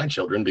homeschool my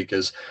children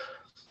because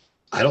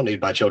I don't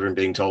need my children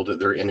being told that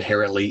they're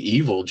inherently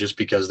evil just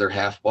because they're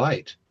half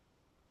white.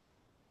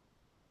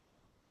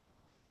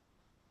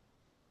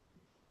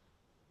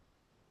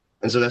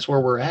 And so that's where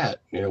we're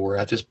at. You know, we're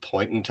at this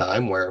point in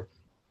time where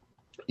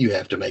you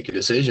have to make a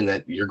decision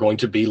that you're going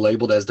to be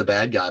labeled as the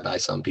bad guy by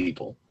some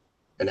people.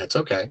 And that's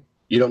okay.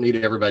 You don't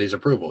need everybody's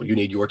approval. You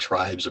need your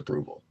tribe's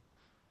approval.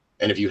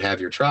 And if you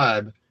have your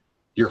tribe,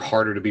 you're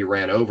harder to be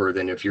ran over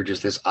than if you're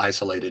just this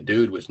isolated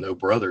dude with no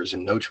brothers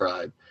and no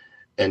tribe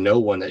and no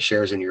one that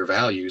shares in your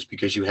values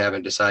because you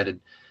haven't decided,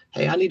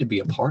 hey, I need to be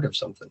a part of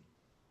something.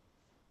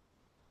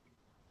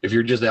 If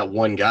you're just that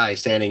one guy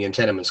standing in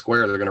Tenement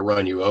Square, they're going to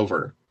run you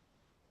over.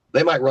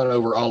 They might run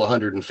over all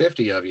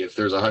 150 of you if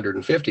there's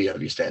 150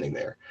 of you standing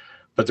there,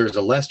 but there's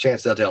a less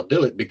chance that they'll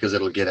do it because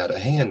it'll get out of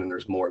hand and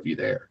there's more of you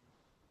there.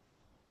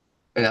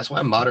 And that's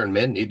why modern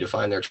men need to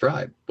find their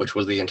tribe, which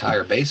was the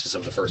entire basis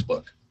of the first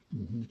book.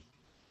 Mm-hmm.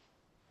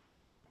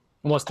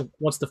 What's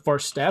the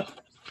first step?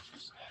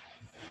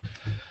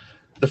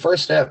 The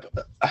first step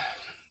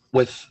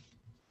with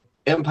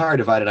Empire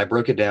Divided, I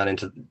broke it down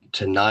into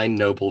 9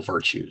 noble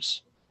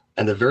virtues.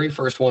 And the very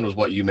first one was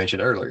what you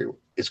mentioned earlier,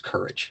 is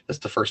courage. That's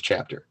the first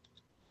chapter.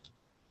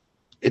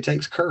 It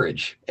takes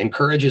courage, and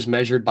courage is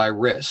measured by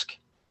risk.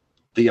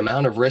 The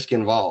amount of risk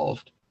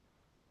involved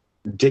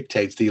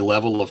dictates the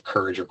level of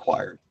courage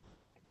required.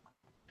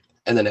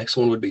 And the next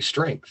one would be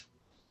strength.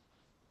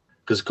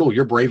 Because cool,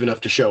 you're brave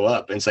enough to show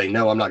up and say,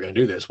 no, I'm not going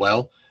to do this.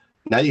 Well,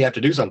 now you have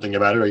to do something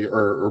about it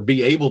or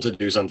be able to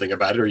do something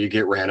about it or you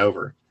get ran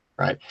over,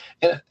 right?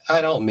 And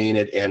I don't mean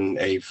it in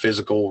a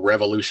physical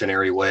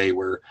revolutionary way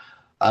where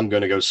I'm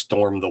going to go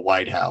storm the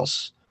White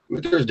House.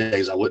 There's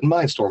days I wouldn't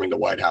mind storming the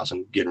White House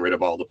and getting rid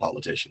of all the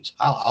politicians.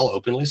 I'll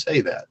openly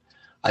say that.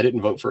 I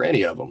didn't vote for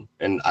any of them,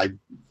 and I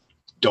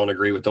don't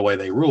agree with the way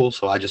they rule,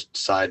 so I just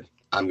decide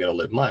I'm going to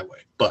live my way.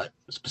 But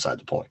it's beside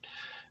the point.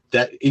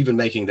 That even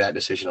making that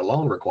decision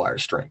alone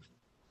requires strength.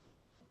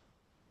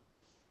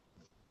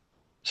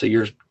 So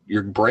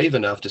you're brave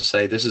enough to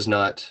say this is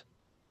not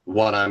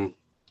what I'm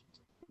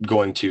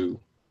going to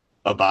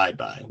abide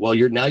by. Well,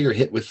 you're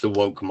hit with the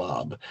woke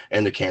mob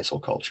and the cancel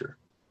culture.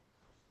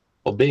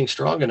 Well, being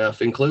strong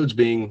enough includes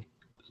being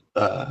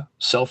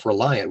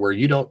self-reliant, where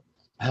you don't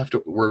have to,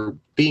 where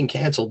being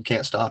canceled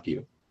can't stop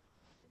you.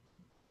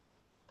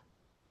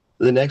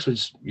 The next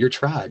was your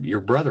tribe,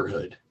 your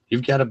brotherhood.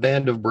 You've got a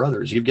band of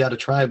brothers. You've got a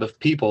tribe of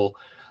people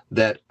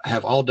that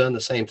have all done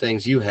the same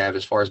things you have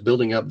as far as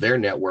building up their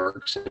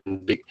networks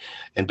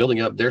and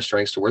building up their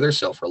strengths to where they're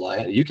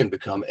self-reliant. You can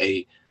become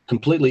a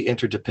completely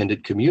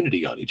interdependent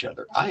community on each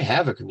other. I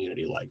have a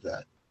community like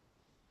that.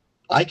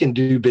 I can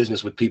do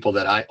business with people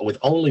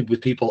only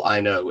with people I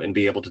know and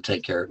be able to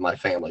take care of my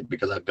family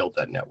because I've built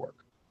that network.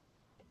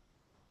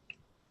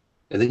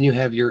 And then you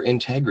have your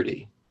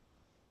integrity.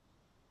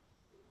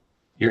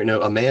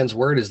 A man's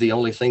word is the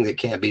only thing that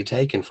can't be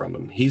taken from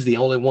him. He's the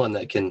only one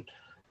that can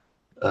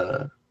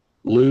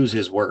lose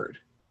his word.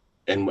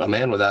 And a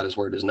man without his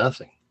word is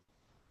nothing.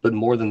 But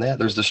more than that,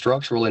 there's the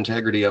structural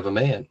integrity of a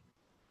man.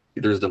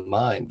 There's the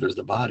mind, there's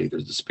the body,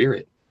 there's the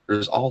spirit.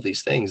 There's all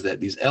these things,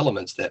 these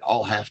elements that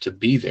all have to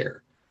be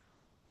there.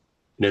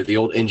 The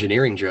old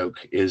engineering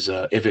joke is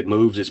if it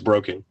moves, it's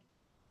broken.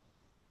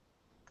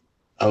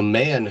 A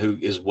man who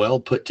is well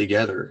put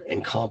together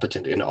and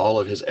competent in all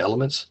of his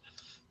elements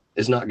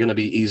is not going to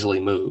be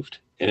easily moved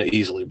and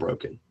easily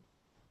broken.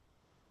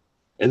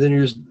 And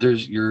then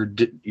there's your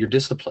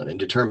discipline and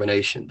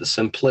determination, the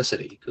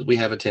simplicity, because we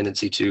have a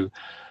tendency to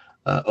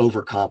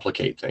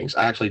overcomplicate things.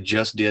 I actually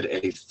just did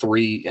a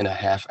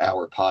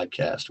 3.5-hour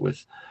podcast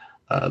with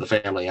the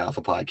Family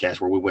Alpha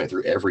podcast where we went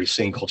through every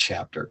single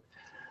chapter.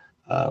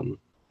 And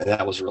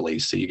that was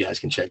released, so you guys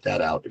can check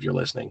that out if you're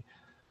listening.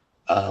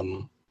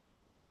 But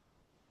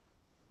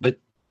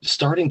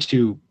starting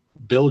to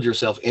build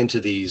yourself into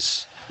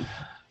these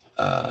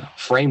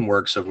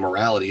frameworks of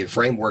morality and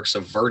frameworks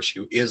of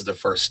virtue is the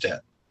first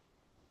step.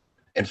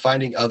 And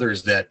finding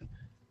others that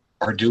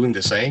are doing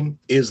the same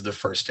is the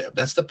first step.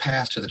 That's the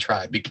path to the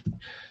tribe.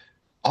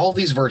 All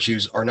these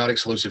virtues are not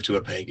exclusive to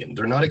a pagan.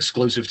 They're not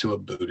exclusive to a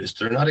Buddhist.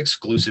 They're not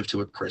exclusive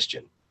to a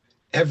Christian.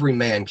 Every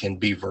man can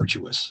be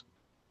virtuous.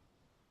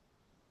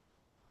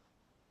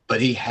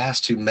 But he has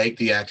to make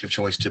the active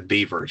choice to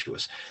be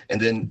virtuous. And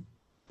then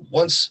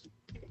once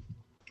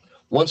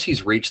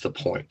he's reached the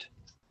point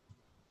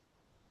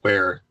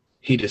where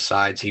he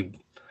decides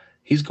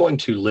he's going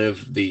to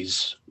live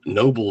these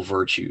noble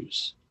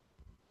virtues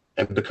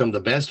and become the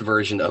best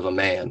version of a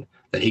man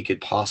that he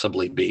could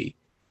possibly be,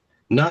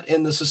 not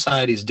in the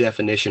society's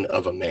definition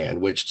of a man,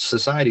 which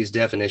society's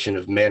definition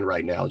of men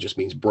right now just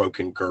means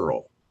broken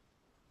girl.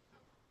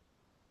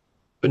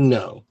 But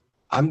no,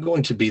 I'm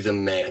going to be the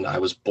man I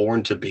was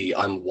born to be,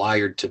 I'm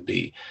wired to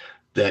be,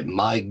 that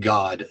my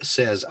God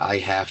says I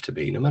have to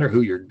be, no matter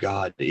who your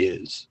God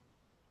is.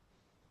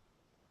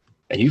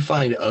 And you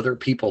find other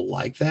people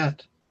like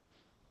that,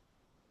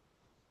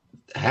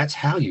 that's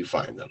how you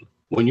find them.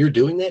 When you're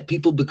doing that,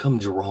 people become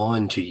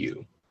drawn to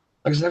you.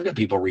 Like I said, I've got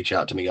people reach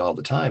out to me all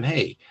the time.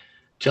 Hey,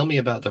 tell me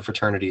about the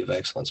Fraternity of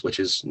Excellence, which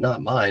is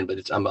not mine,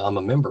 but I'm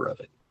a member of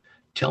it.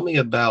 Tell me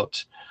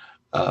about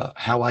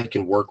how I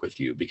can work with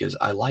you, because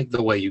I like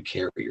the way you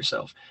carry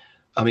yourself.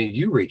 I mean,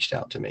 you reached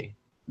out to me.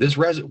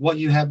 What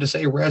you have to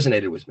say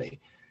resonated with me.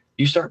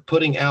 You start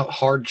putting out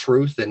hard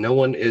truth that no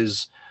one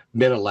is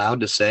been allowed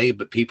to say,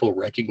 but people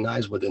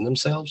recognize within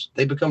themselves.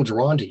 They become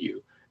drawn to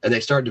you, and they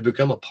start to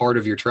become a part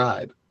of your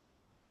tribe.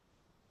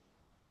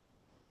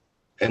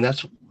 And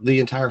that's the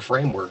entire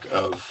framework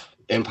of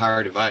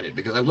Empire Divided,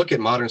 because I look at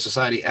modern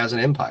society as an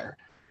empire.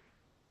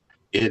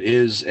 It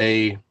is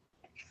a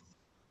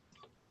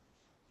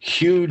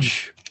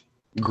huge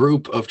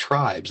group of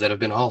tribes that have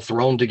been all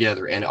thrown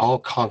together and all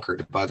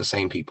conquered by the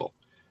same people.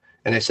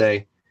 And they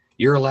say,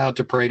 you're allowed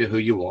to pray to who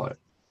you want,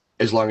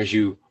 as long as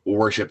you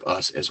worship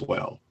us as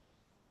well.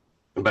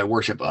 And by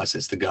worship us,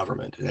 it's the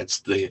government.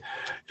 That's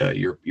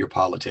your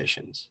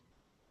politicians.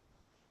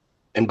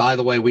 And by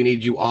the way, we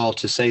need you all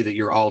to say that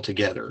you're all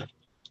together,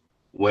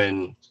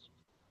 when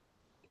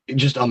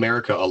just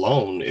America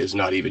alone is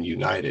not even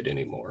united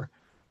anymore.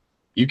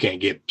 You can't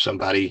get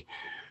somebody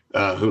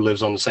who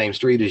lives on the same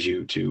street as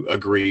you to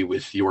agree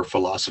with your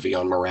philosophy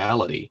on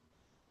morality.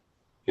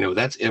 You know,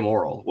 that's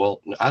immoral.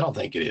 Well, I don't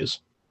think it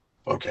is.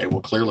 Okay,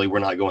 well, clearly we're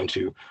not going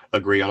to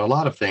agree on a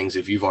lot of things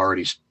if you've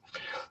already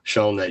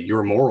shown that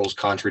your morals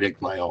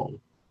contradict my own.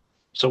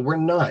 So we're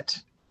not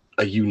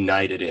a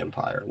united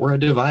empire. We're a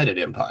divided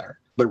empire.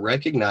 But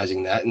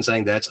recognizing that and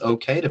saying that's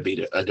okay to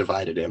be a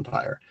divided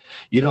empire.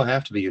 You don't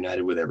have to be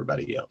united with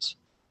everybody else,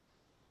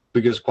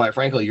 because quite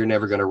frankly, you're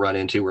never going to run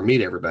into or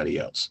meet everybody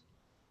else.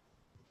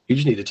 You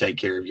just need to take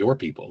care of your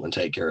people and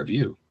take care of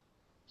you.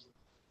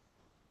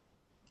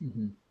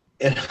 Mm-hmm.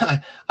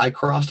 And I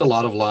crossed a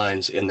lot of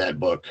lines in that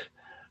book.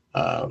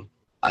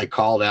 I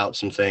called out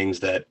some things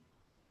that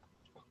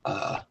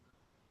had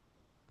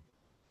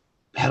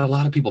a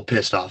lot of people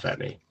pissed off at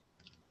me,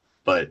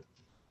 but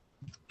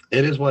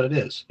it is what it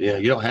is. You know,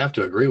 you don't have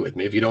to agree with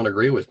me. If you don't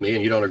agree with me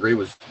and you don't agree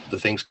with the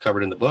things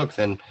covered in the book,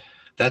 then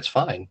that's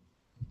fine.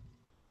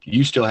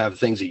 You still have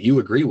things that you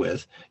agree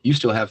with. You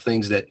still have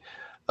things that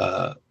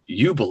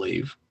you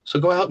believe. So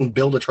go out and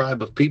build a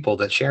tribe of people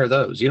that share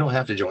those. You don't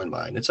have to join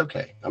mine. It's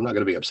okay. I'm not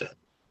going to be upset.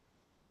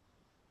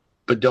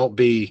 But don't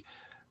be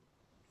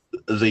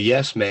the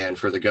yes man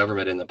for the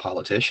government and the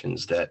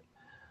politicians that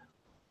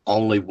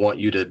only want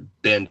you to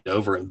bend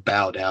over and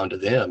bow down to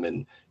them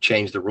and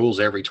change the rules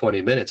every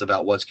 20 minutes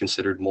about what's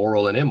considered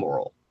moral and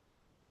immoral,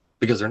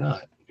 because they're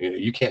not.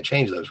 You can't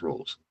change those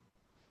rules.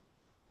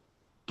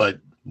 But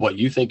what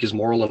you think is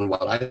moral and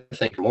what I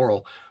think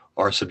moral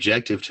are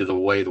subjective to the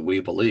way that we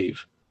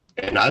believe.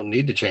 And I don't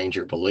need to change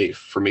your belief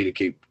for me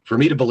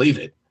to believe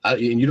it.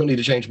 And you don't need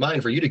to change mine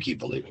for you to keep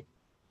believing.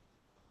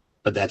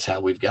 But that's how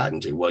we've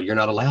gotten to, well, you're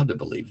not allowed to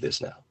believe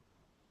this now.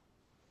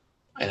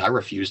 And I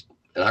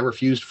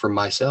refused for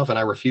myself, and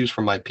I refused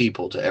for my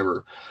people to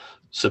ever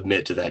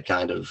submit to that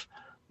kind of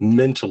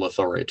mental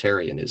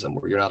authoritarianism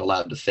where you're not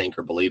allowed to think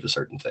or believe a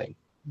certain thing.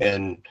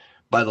 And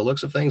by the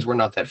looks of things, we're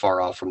not that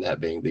far off from that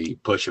being the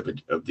push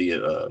of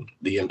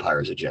the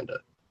empire's agenda.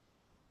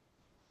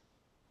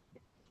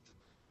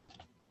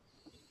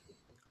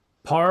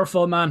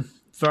 Powerful, man.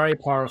 Very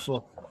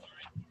powerful.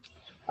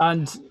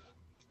 And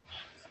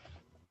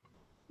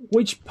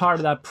which part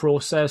of that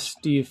process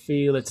do you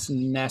feel it's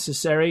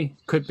necessary?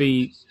 Could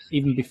be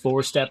even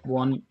before step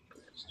one,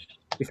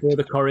 before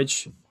the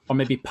courage, or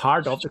maybe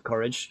part of the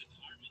courage.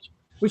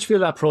 Which feel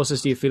that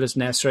process do you feel is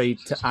necessary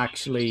to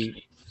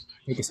actually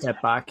take a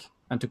step back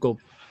and to go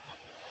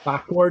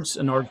backwards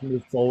in order to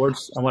move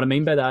forwards? And what I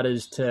mean by that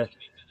is to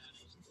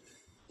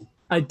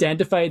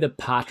identify the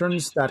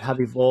patterns that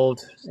have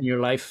evolved in your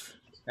life,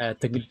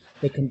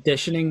 the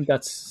conditioning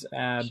that's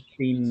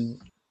been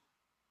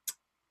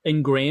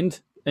ingrained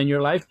in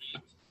your life,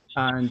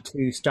 and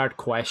to start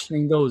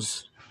questioning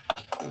those.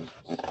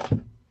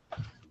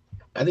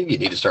 I think you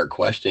need to start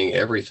questioning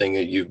everything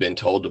that you've been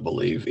told to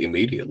believe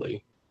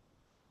immediately.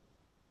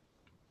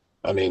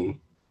 I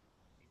mean,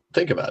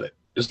 think about it.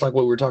 Just like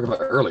what we were talking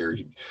about earlier.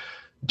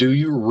 Do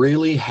you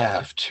really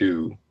have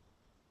to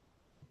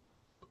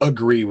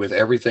agree with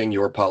everything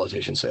your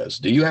politician says?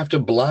 Do you have to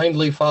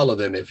blindly follow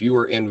them if you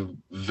are in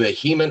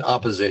vehement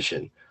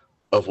opposition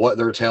of what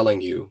they're telling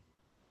you?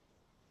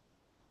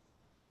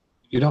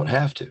 You don't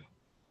have to.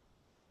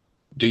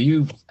 Do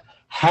you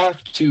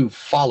have to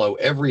follow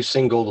every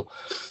single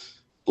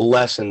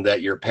lesson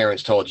that your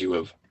parents told you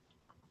of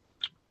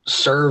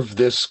serve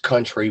this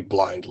country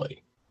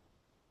blindly,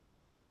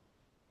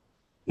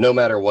 no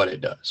matter what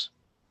it does?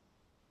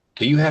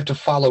 Do you have to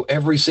follow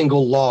every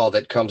single law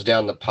that comes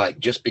down the pike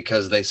just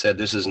because they said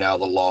this is now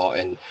the law,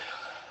 and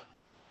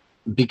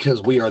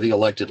because we are the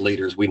elected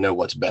leaders, we know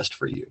what's best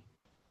for you?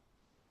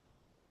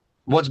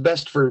 What's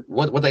best for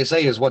what they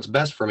say is what's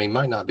best for me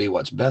might not be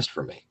what's best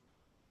for me.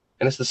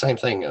 And it's the same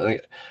thing,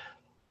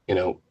 you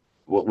know,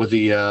 with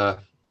the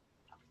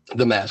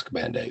mask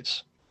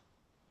mandates.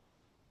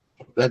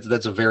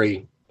 That's a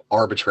very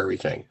arbitrary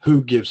thing.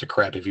 Who gives a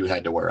crap if you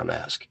had to wear a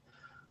mask?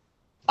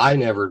 I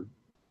never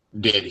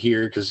did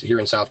here, because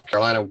here in South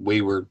Carolina,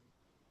 we were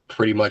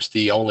pretty much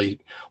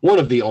one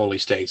of the only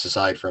states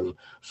aside from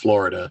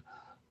Florida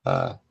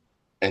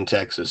and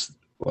Texas.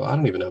 Well, I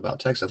don't even know about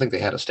Texas. I think they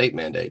had a state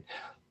mandate,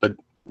 but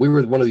we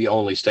were one of the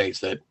only states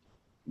that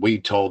we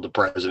told the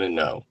president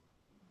no.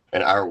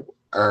 And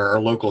our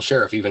local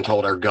sheriff even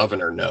told our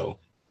governor no.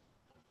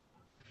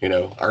 You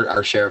know,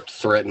 our sheriff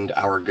threatened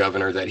our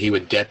governor that he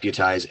would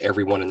deputize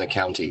everyone in the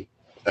county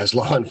as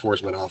law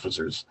enforcement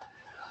officers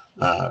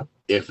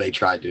if they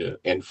tried to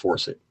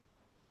enforce it.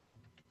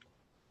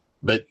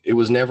 But it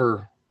was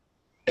never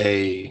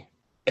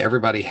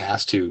everybody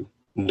has to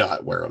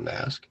not wear a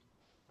mask.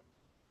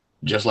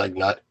 Just like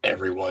not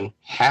everyone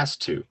has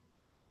to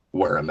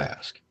wear a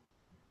mask.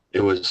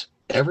 It was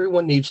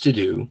everyone needs to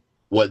do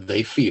what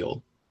they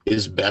feel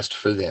is best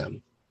for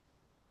them.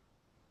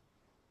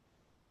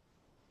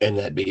 And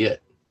that be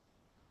it.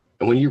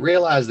 And when you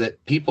realize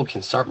that people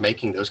can start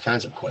making those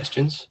kinds of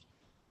questions,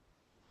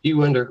 you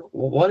wonder,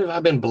 well, what have I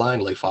been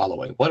blindly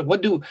following?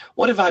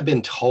 What have I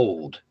been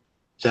told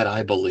that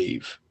I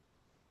believe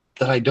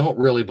that I don't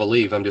really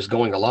believe? I'm just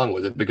going along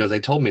with it because they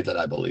told me that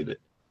I believe it.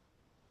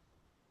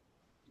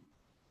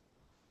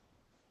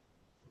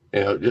 You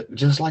know,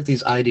 just like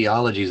these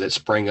ideologies that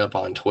spring up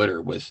on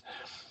Twitter with,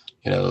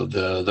 you know,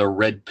 the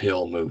red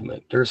pill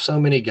movement. There's so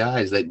many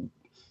guys that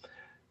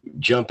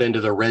jump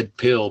into the red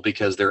pill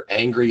because they're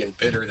angry and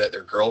bitter that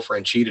their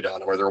girlfriend cheated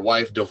on them or their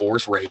wife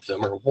divorce raped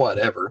them or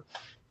whatever.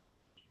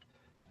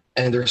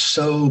 And they're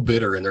so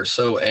bitter and they're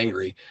so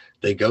angry.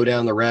 They go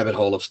down the rabbit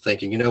hole of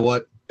thinking, you know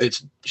what?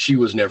 She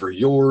was never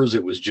yours.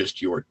 It was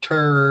just your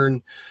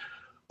turn.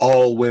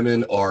 All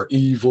women are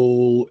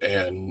evil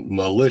and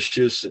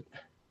malicious.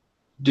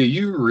 Do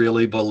you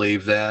really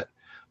believe that?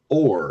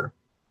 Or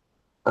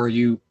are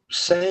you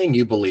saying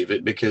you believe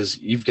it because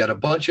you've got a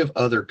bunch of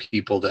other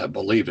people that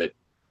believe it,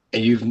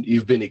 and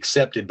you've been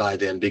accepted by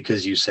them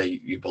because you say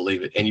you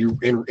believe it? And you,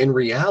 in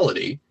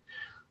reality,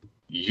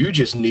 you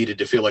just needed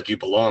to feel like you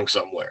belong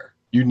somewhere.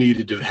 You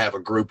needed to have a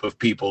group of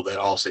people that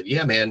all said,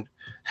 yeah, man,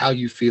 how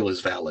you feel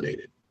is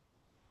validated.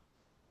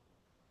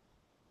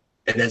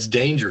 And that's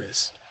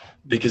dangerous,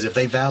 because if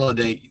they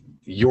validate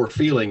your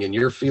feeling and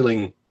your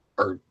feelings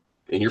are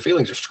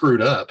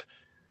screwed up,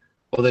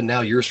 well, then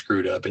now you're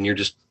screwed up and you're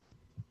just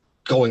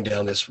going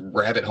down this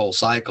rabbit hole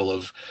cycle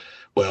of,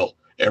 well,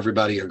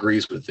 everybody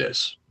agrees with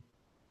this.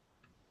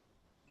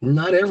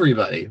 Not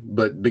everybody,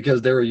 but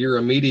because they're your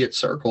immediate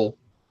circle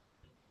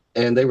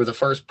and they were the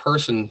first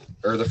person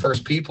or the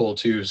first people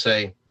to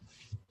say,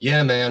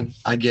 yeah, man,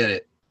 I get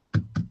it.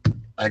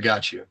 I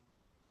got you.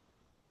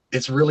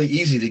 It's really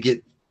easy to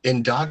get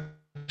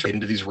indoctrinated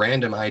into these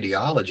random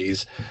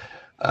ideologies,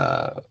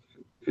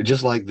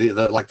 just like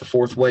the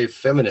fourth wave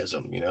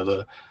feminism. You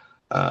know,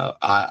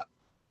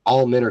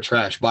 all men are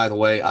trash. By the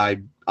way, I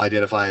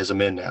identify as a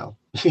man now.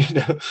 You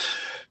know,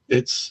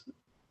 it's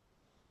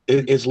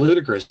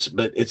ludicrous,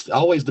 but it's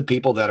always the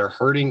people that are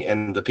hurting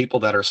and the people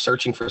that are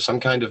searching for some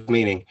kind of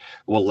meaning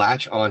will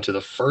latch on to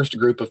the first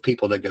group of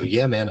people that go,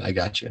 yeah, man, I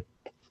got you.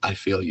 I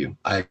feel you.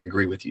 I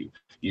agree with you.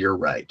 You're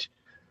right.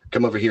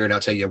 Come over here and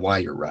I'll tell you why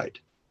you're right.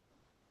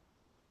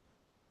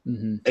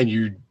 Mm-hmm. And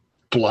you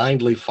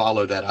blindly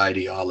follow that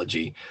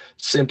ideology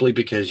simply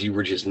because you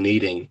were just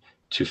needing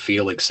to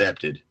feel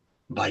accepted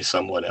by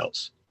someone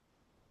else.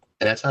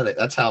 And that's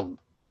how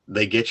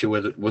they get you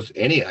with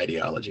any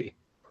ideology.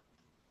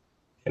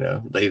 You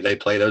know, they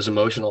play those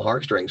emotional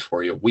heartstrings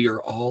for you. We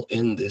are all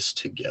in this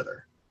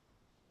together.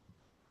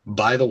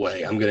 By the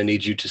way, I'm going to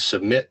need you to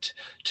submit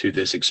to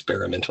this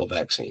experimental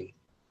vaccine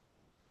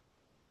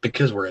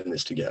because we're in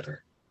this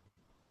together.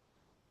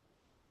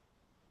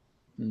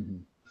 Mm-hmm.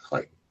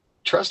 Like,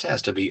 trust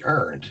has to be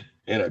earned.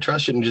 You know,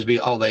 trust shouldn't just be,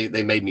 oh,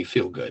 they made me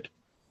feel good.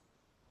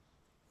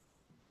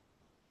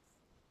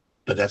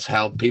 But that's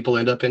how people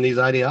end up in these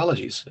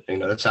ideologies. You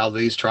know, that's how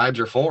these tribes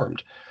are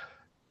formed.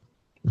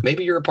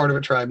 Maybe you're a part of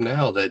a tribe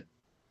now that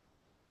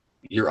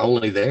you're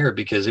only there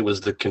because it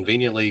was the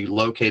conveniently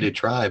located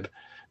tribe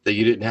that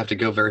you didn't have to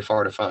go very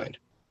far to find.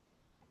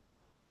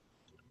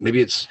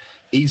 Maybe it's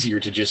easier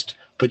to just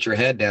put your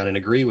head down and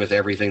agree with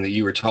everything that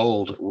you were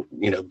told,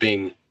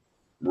 being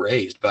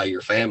raised by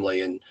your family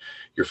and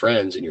your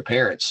friends and your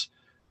parents,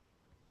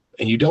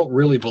 and you don't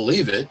really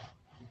believe it,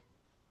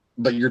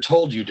 but you're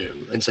told you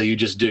do. And so you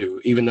just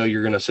do, even though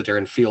you're going to sit there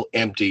and feel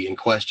empty and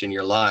question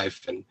your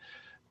life and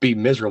be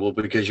miserable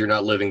because you're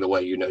not living the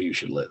way you know you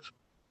should live.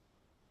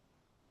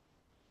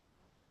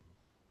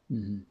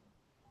 Mm-hmm.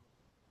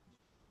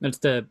 It's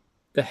the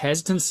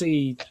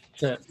hesitancy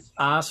to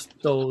ask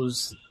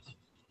those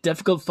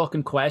difficult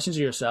fucking questions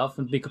of yourself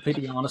and be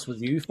completely honest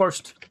with you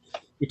first.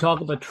 You talk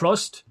about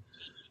trust,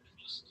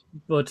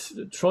 but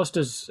trust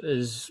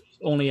is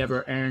only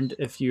ever earned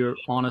if you're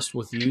honest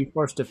with you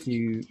first. If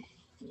you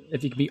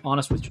can be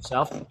honest with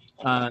yourself,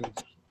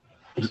 and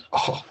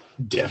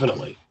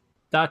definitely,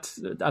 I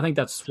think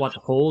that's what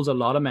holds a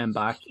lot of men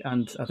back,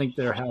 and I think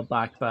they're held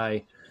back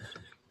by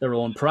their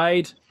own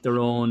pride, their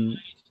own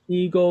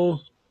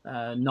ego,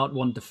 not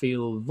wanting to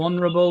feel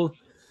vulnerable,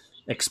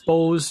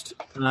 exposed,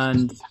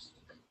 and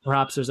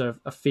perhaps there's a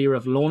fear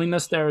of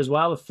loneliness there as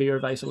well, a fear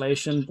of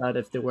isolation, that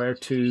if they were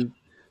to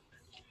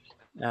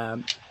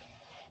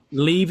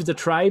leave the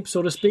tribe,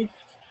 so to speak,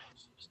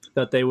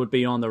 that they would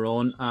be on their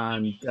own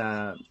and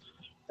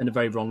in a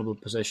very vulnerable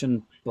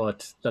position,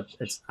 but that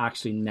it's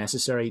actually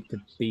necessary to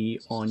be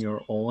on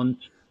your own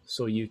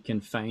so you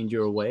can find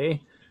your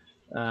way.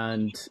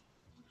 And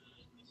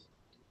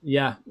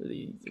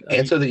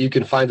and so that you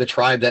can find the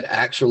tribe that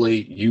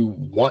actually you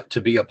want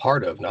to be a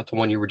part of, not the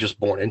one you were just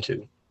born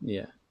into.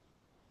 Yeah.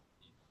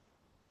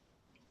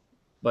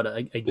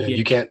 But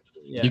you can't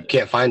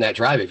find that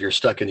tribe if you're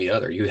stuck in the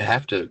other. You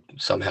have to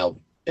somehow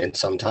and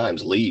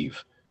sometimes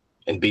leave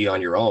and be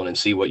on your own and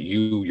see what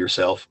you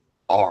yourself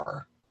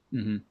are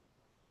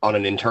on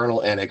an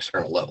internal and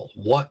external level.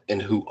 What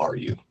and who are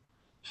you?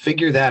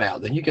 Figure that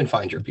out. Then you can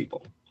find your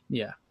people.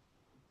 Yeah.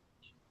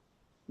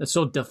 It's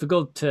so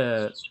difficult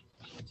to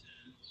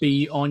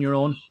be on your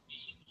own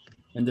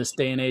in this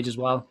day and age as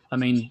well. I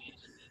mean,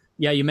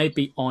 yeah, you might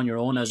be on your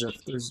own as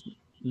if there's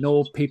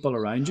no people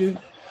around you.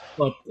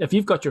 But if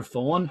you've got your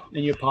phone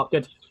in your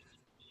pocket,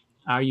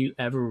 are you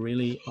ever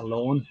really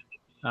alone?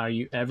 Are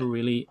you ever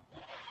really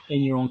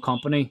in your own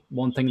company?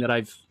 One thing that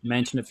I've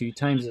mentioned a few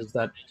times is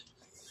that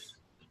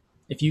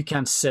if you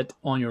can't sit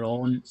on your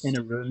own in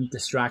a room,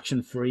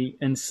 distraction-free,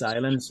 in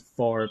silence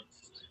for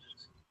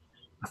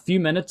a few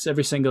minutes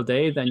every single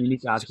day, then you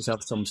need to ask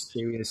yourself some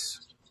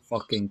serious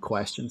fucking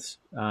questions.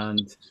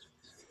 And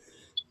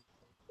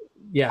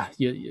yeah,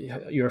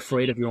 you're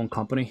afraid of your own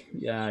company.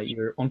 Yeah,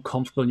 you're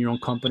uncomfortable in your own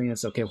company.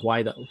 It's okay.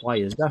 Why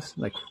is that?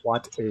 Like,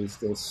 what is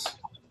this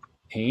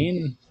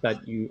pain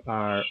that you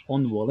are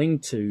unwilling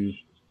to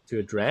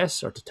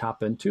address or to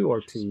tap into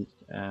or to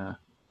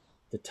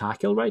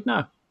tackle right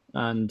now?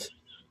 And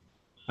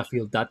I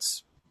feel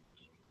that's,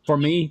 for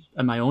me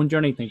in my own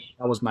journey, I think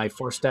that was my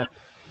first step,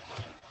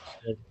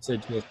 to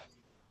just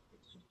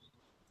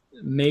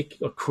make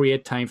or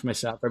create time for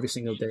myself every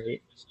single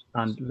day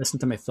and listen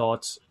to my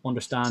thoughts,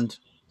 understand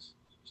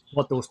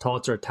what those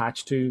thoughts are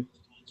attached to,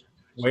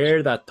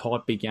 where that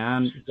thought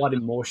began, what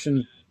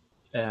emotion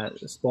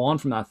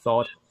spawned from that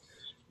thought,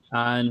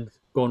 and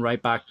going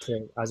right back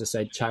to, as I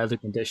said,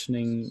 childhood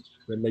conditioning,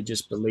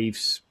 religious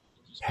beliefs,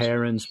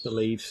 parents'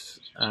 beliefs,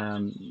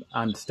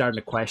 and starting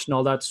to question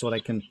all that so that I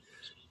can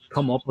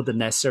come up with the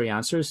necessary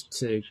answers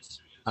to,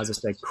 as I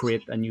said,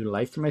 create a new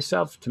life for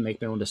myself, to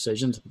make my own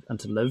decisions and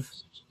to live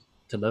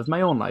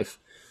my own life,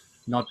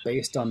 not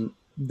based on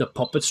the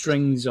puppet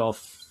strings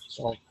of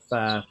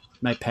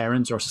my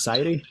parents or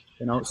society,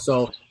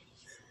 So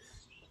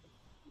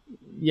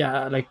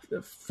yeah, like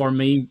for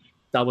me,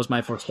 that was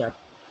my first step.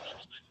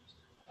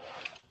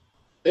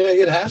 Yeah,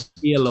 it has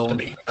to be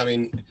alone. I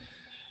mean,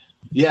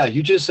 yeah,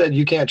 you just said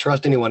you can't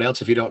trust anyone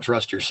else if you don't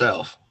trust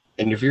yourself.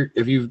 And if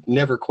you've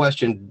never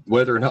questioned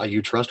whether or not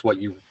you trust what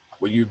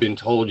you've been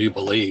told you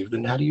believe,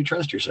 then how do you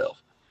trust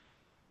yourself?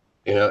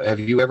 Have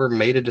you ever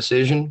made a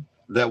decision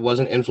that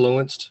wasn't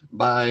influenced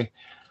by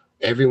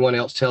everyone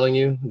else telling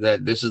you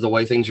that this is the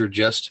way things are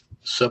just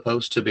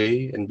supposed to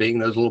be and being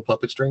those little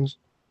puppet strings?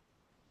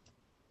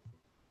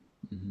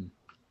 Mm-hmm.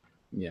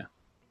 Yeah.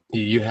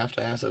 You have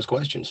to ask those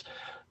questions,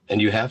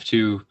 and you have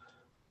to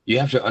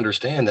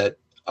understand that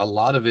a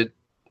lot of it,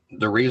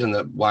 the reason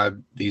that why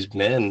these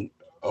men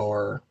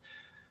are,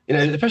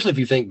 especially if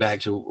you think back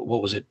to,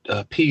 what was it,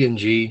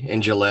 P&G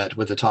and Gillette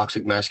with the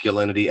toxic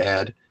masculinity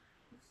ad,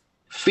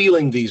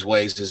 feeling these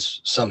ways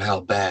is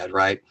somehow bad,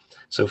 right?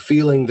 So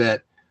feeling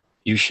that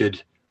you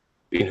should,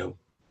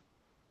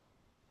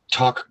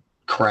 talk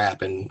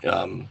crap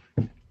and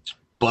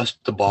bust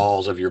the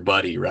balls of your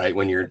buddy, right?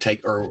 When you're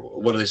or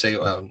what do they say?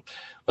 Was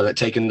that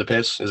taking the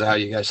piss? Is that how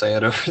you guys say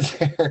it over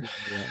there?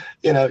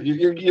 Yeah.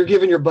 You're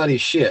giving your buddy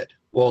shit.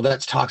 Well,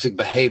 that's toxic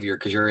behavior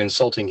because you're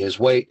insulting his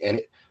weight.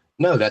 And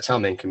no, that's how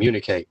men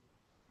communicate.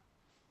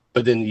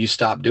 But then you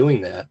stop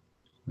doing that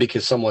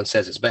because someone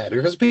says it's bad.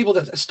 Because people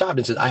that stopped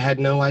and said, I had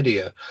no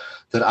idea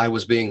that I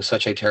was being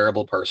such a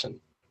terrible person,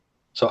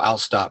 so I'll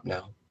stop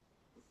now.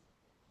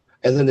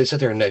 And then they sit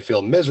there and they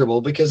feel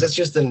miserable because it's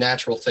just the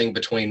natural thing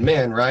between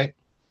men, right?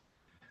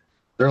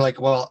 They're like,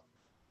 well,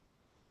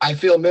 I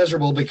feel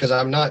miserable because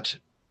I'm not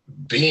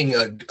being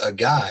a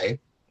guy,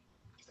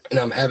 and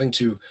I'm having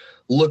to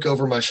look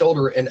over my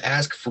shoulder and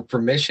ask for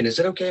permission. Is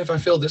it okay if I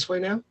feel this way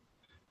now?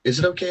 Is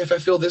it okay if I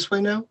feel this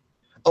way now?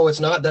 Oh, it's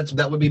not?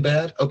 That would be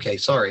bad? Okay,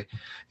 sorry.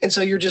 And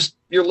so you're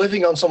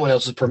living on someone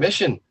else's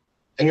permission,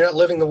 and you're not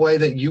living the way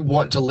that you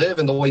want to live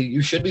and the way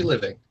you should be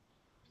living.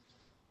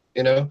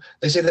 You know,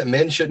 they say that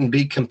men shouldn't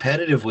be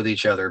competitive with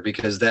each other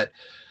because that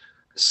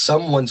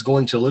someone's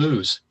going to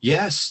lose.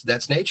 Yes,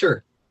 that's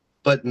nature.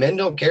 But men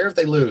don't care if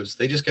they lose.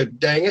 They just go,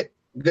 dang it,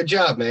 good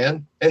job,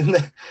 man.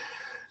 And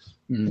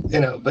you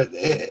know, but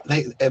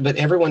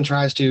everyone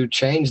tries to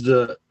change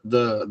the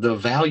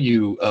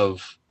value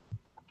of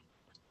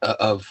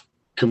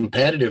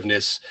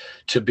competitiveness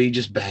to be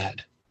just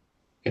bad.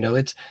 You know,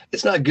 it's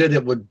not good.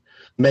 That would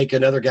make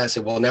another guy say,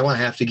 well, now I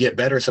have to get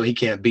better so he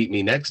can't beat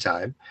me next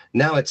time.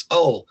 Now it's,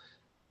 oh,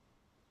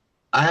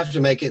 I have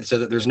to make it so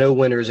that there's no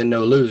winners and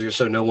no losers,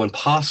 so no one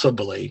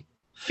possibly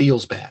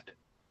feels bad.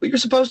 But you're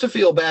supposed to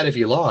feel bad if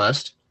you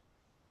lost,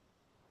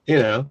 you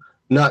know,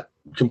 not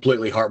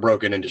completely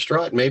heartbroken and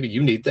distraught. Maybe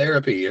you need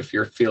therapy if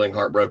you're feeling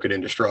heartbroken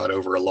and distraught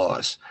over a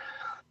loss.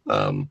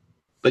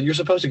 But you're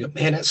supposed to go,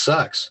 man, that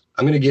sucks.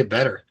 I'm going to get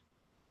better.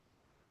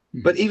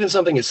 But even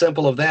something as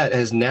simple as that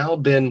has now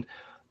been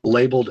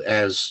labeled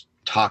as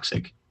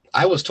toxic.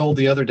 I was told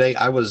the other day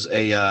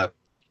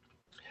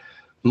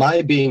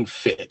my being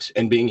fit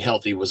and being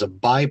healthy was a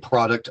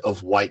byproduct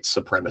of white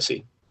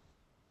supremacy.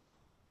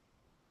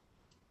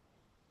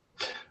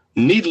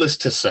 Needless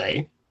to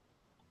say,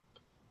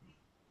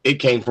 it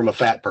came from a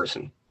fat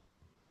person.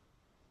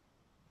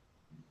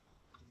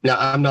 Now,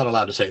 I'm not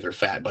allowed to say they're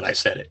fat, but I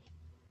said it.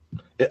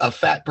 A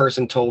fat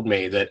person told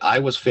me that I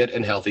was fit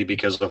and healthy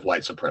because of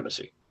white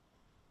supremacy.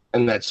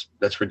 And that's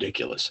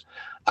ridiculous.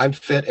 I'm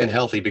fit and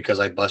healthy because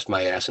I bust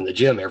my ass in the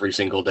gym every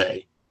single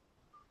day.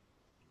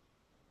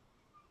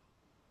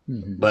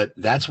 Mm-hmm. But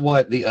that's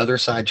what the other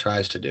side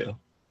tries to do.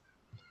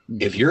 Mm-hmm.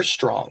 If you're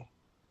strong,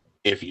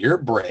 if you're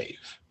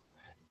brave,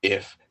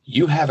 if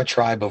you have a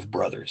tribe of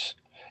brothers,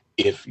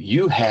 if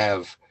you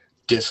have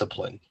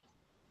discipline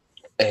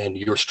and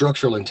your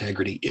structural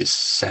integrity is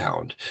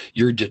sound,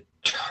 you're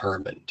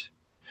determined,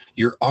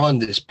 you're on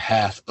this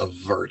path of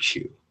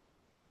virtue.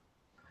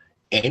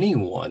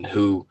 Anyone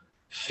who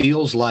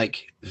feels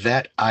like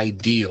that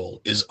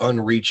ideal is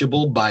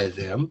unreachable by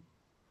them,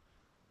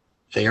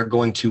 they are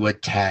going to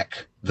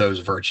attack those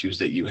virtues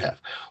that you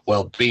have.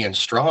 Well, being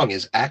strong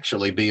is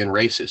actually being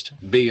racist.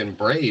 Being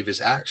brave is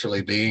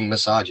actually being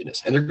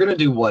misogynist. And they're going to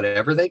do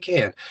whatever they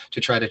can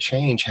to try to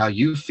change how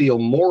you feel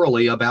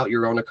morally about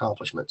your own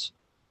accomplishments.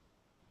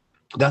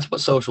 That's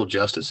what social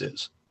justice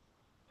is.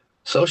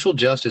 Social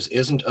justice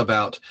isn't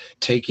about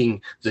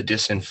taking the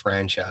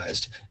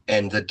disenfranchised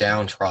and the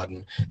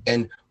downtrodden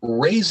and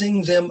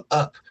raising them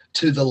up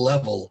to the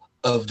level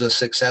of the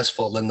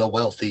successful and the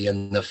wealthy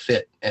and the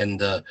fit and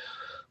the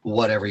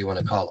whatever you want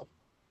to call them.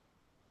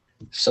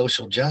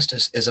 Social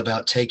justice is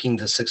about taking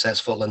the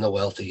successful and the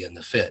wealthy and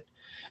the fit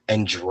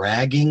and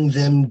dragging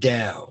them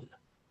down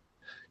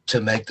to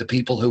make the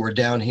people who are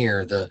down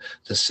here, the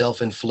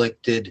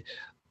self-inflicted,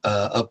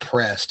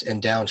 oppressed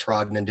and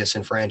downtrodden and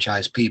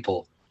disenfranchised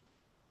people,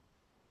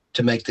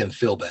 to make them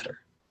feel better.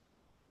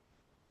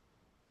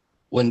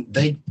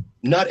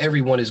 Not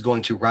everyone is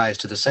going to rise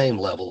to the same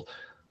level,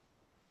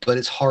 but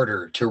it's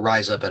harder to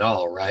rise up at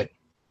all, right?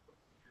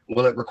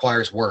 Well, it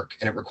requires work,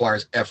 and it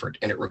requires effort,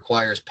 and it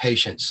requires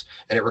patience,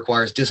 and it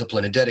requires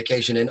discipline and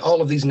dedication, and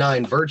all of these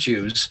 9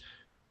 virtues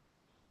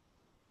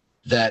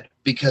that,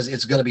 because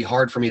it's going to be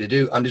hard for me to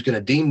do, I'm just going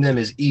to deem them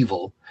as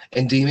evil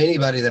and deem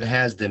anybody that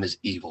has them as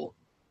evil.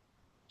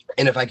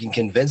 And if I can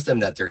convince them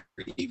that they're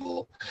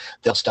evil,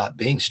 they'll stop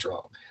being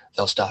strong.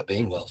 They'll stop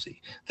being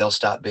wealthy. They'll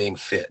stop being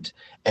fit.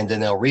 And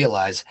then they'll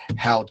realize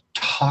how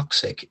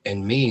toxic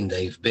and mean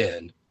they've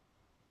been.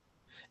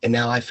 And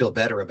now I feel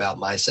better about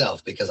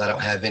myself because I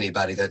don't have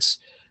anybody that's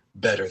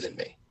better than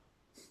me.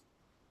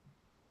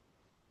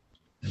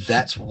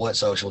 That's what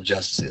social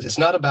justice is. It's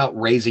not about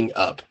raising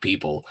up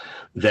people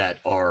that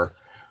are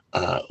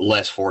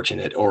less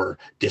fortunate or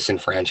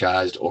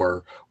disenfranchised,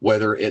 or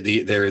whether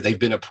they've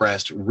been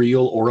oppressed,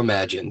 real or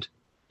imagined.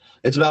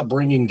 It's about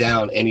bringing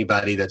down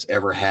anybody that's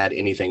ever had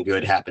anything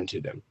good happen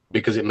to them,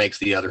 because it makes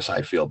the other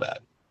side feel bad.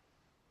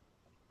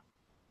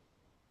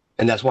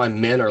 And that's why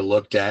men are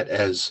looked at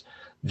as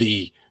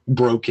the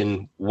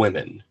broken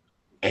women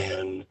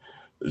and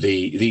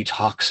the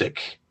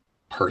toxic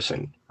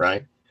person,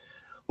 right?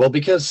 Well,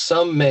 because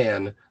some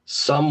man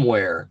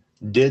somewhere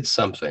did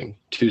something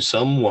to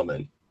some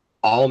woman,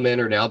 all men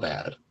are now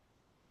bad.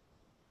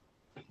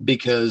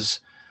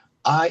 Because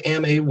I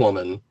am a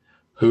woman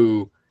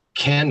who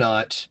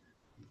cannot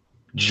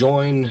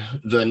join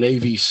the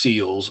Navy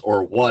SEALs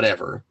or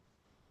whatever.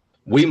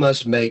 We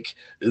must make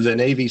the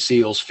Navy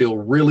SEALs feel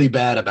really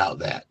bad about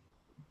that.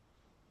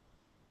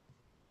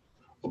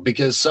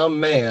 Because some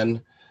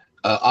man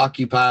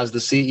occupies the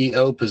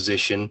CEO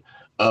position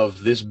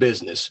of this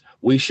business.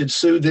 We should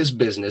sue this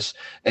business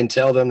and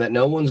tell them that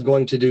no one's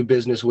going to do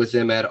business with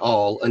them at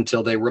all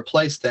until they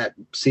replace that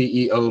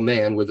CEO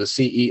man with a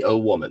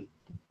CEO woman.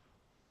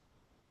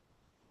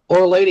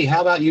 Or lady,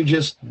 how about you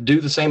just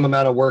do the same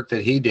amount of work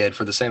that he did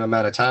for the same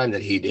amount of time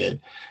that he did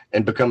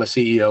and become a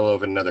CEO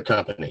of another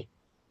company?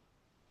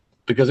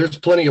 Because there's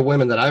plenty of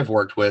women that I've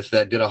worked with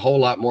that did a whole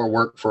lot more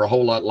work for a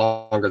whole lot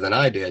longer than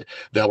I did,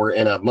 that were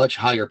in a much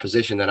higher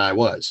position than I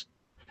was.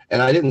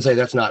 And I didn't say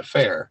that's not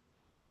fair.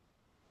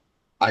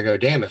 I go,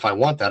 damn, if I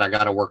want that, I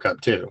got to work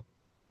up too.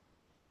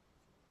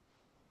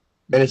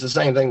 And it's the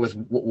same thing with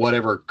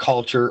whatever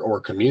culture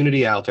or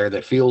community out there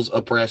that feels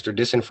oppressed or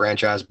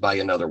disenfranchised by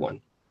another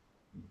one.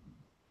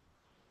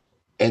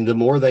 And the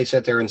more they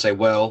sit there and say,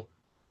 well,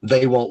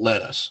 they won't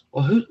let us.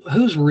 Well,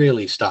 who's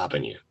really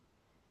stopping you?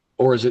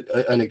 Or is it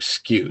an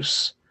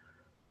excuse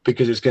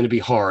because it's going to be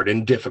hard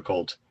and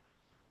difficult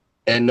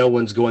and no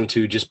one's going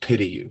to just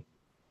pity you?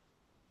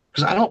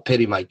 Because I don't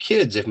pity my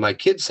kids if my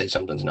kids say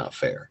something's not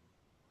fair.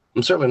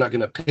 I'm certainly not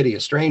going to pity a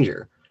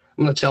stranger.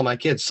 I'm going to tell my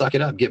kids, suck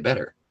it up, get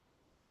better.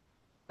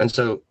 And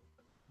so,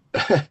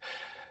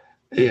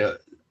 yeah,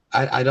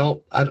 I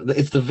don't,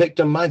 it's the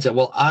victim mindset.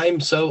 Well, I'm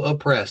so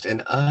oppressed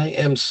and I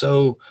am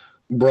so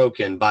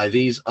broken by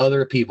these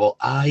other people.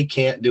 I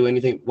can't do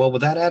anything. Well,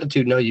 with that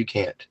attitude, no, you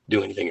can't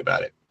do anything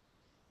about it.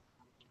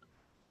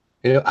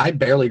 You know, I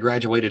barely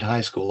graduated high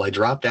school. I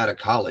dropped out of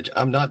college.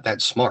 I'm not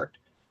that smart,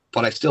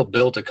 but I still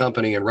built a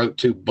company and wrote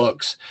 2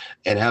 books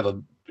and have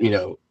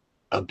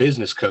a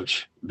business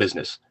coach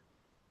business.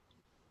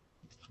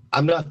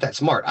 I'm not that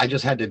smart. I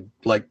just had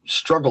to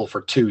struggle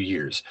for 2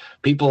 years.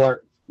 People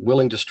aren't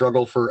willing to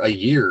struggle for a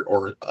year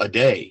or a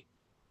day.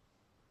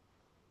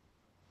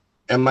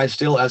 Am I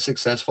still as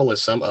successful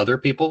as some other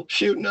people?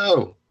 Shoot,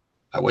 no.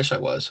 I wish I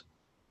was.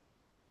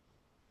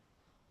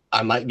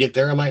 I might get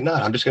there, I might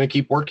not. I'm just going to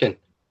keep working.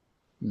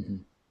 Mm-hmm.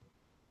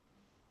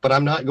 But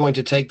I'm not going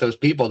to take those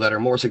people that are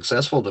more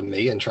successful than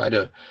me and try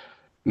to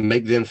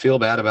make them feel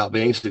bad about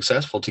being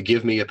successful to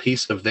give me a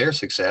piece of their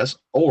success,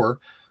 or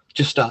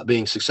just stop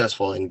being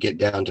successful and get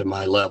down to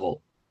my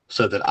level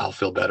so that I'll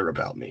feel better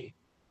about me.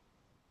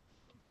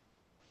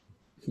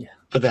 Yeah.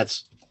 But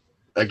that's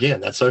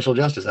social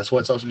justice. That's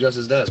what social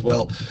justice does.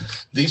 Well,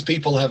 these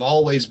people have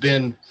always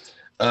been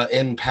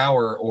in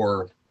power,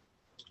 or,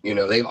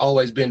 they've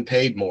always been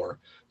paid more.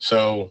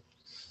 So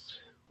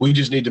we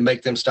just need to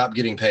make them stop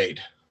getting paid.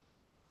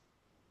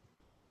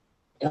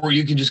 Or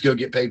you can just go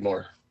get paid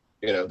more.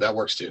 That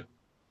works too.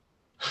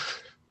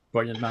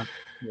 Brilliant, man.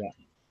 Yeah.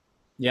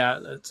 Yeah,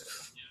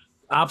 it's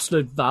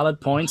absolute valid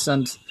points.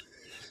 And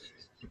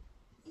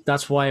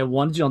that's why I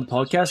wanted you on the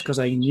podcast, because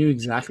I knew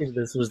exactly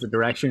this was the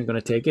direction you're going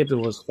to take it. It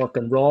was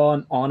fucking raw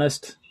and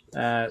honest,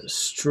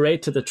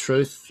 straight to the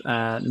truth,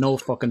 no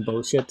fucking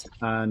bullshit.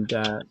 And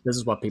this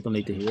is what people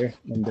need to hear.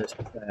 And there's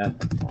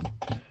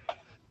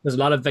a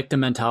lot of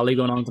victim mentality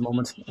going on at the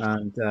moment,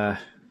 and a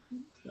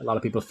lot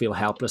of people feel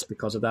helpless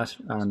because of that,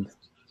 and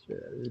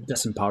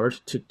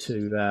disempowered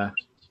to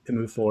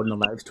move forward in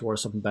their lives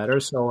towards something better.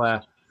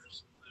 So,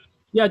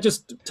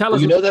 just tell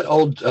us. You know that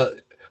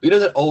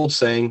old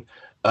saying.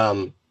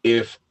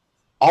 If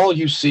all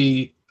you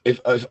see, if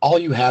all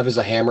you have is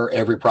a hammer,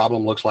 every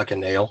problem looks like a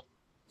nail.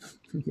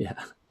 Yeah.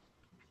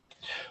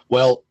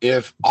 Well,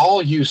 if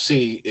all you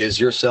see is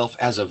yourself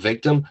as a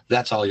victim,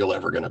 that's all you're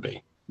ever going to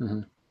be.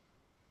 Mm-hmm.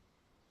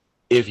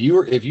 If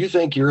you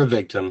think you're a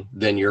victim,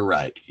 then you're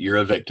right. You're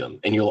a victim,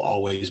 and you'll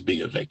always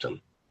be a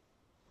victim.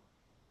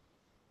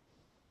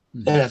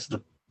 Mm-hmm.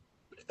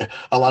 And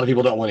a lot of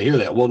people don't want to hear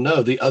that. Well,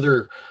 no, the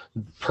other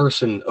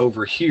person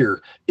over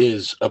here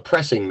is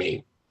oppressing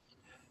me.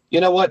 You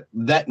know what?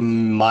 That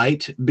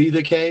might be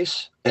the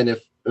case. And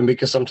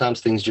because sometimes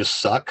things just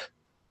suck.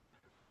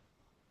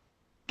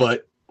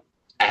 But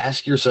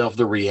ask yourself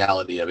the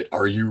reality of it.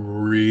 Are you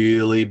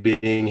really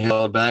being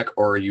held back,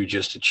 or are you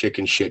just a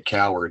chicken shit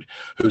coward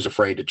who's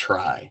afraid to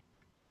try?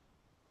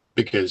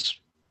 Because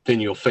then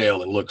you'll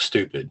fail and look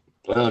stupid.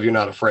 Well, if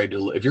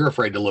you're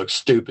afraid to look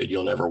stupid,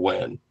 you'll never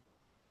win.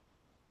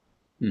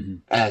 Mm-hmm.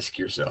 Ask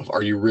yourself,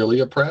 are you really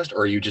oppressed,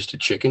 or are you just a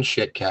chicken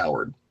shit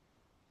coward?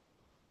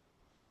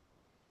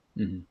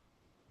 Mm-hmm.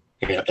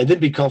 Yeah, and then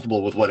be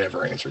comfortable with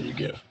whatever answer you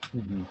give.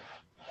 Mm-hmm.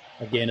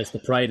 Again, it's the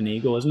pride and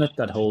ego, isn't it,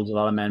 that holds a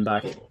lot of men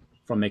back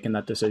from making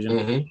that decision,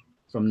 mm-hmm.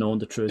 from knowing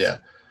the truth. Yeah.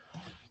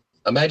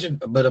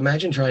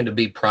 Imagine trying to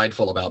be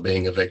prideful about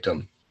being a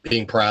victim,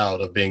 being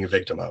proud of being a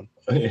victim of.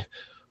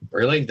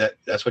 Really?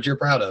 That's what you're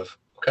proud of?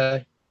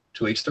 Okay.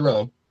 To each their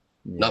own.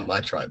 Yeah. Not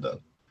my tribe,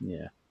 though.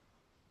 Yeah.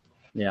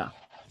 Yeah.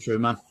 True,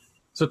 man.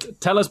 So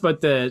tell us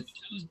about the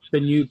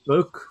new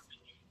book,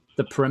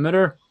 The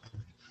Perimeter.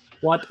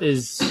 What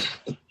is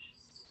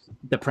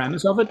the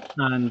premise of it,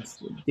 and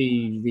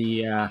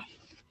the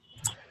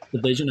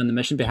vision and the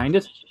mission behind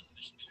it?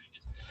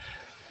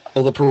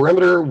 Well, The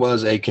Perimeter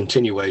was a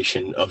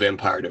continuation of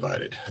Empire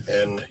Divided,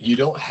 and you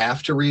don't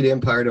have to read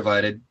Empire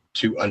Divided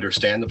to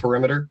understand The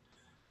Perimeter,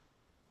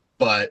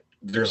 but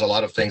there's a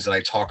lot of things that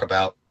I talk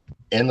about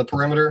in The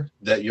Perimeter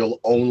that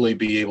you'll only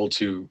be able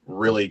to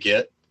really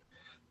get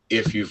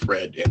if you've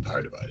read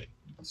Empire Divided.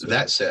 So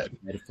that said,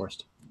 read it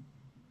first.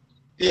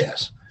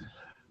 Yes.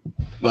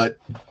 But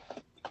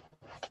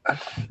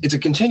it's a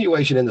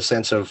continuation in the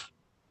sense of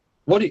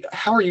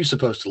how are you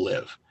supposed to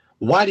live?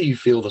 Why do you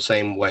feel the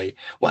same way?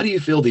 Why do you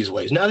feel these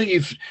ways? Now that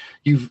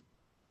you've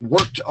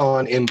worked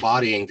on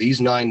embodying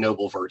these 9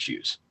 noble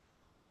virtues,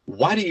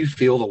 why do you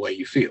feel the way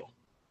you feel?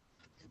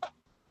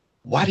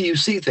 Why do you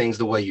see things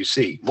the way you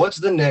see? What's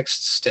the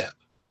next step?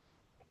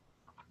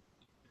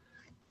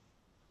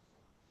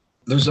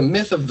 There's a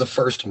myth of the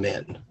first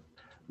men,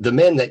 the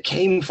men that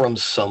came from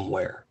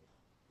somewhere.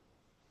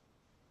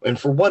 And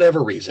for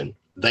whatever reason,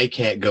 they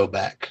can't go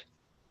back.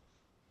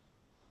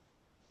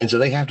 And so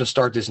they have to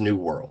start this new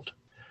world.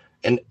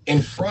 And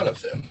in front of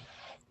them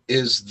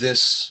is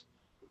this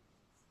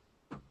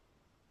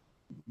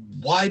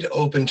wide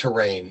open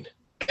terrain,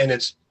 and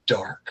it's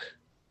dark.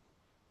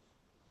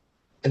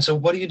 And so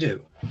what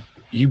do?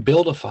 You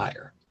build a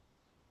fire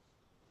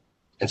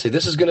and say,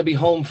 this is going to be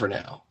home for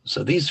now.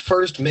 So these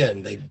first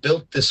men, they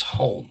built this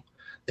home.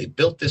 They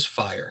built this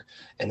fire,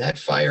 and that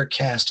fire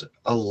cast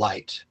a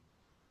light.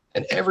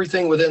 And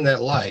everything within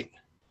that light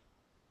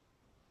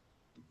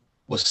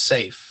was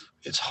safe.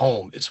 It's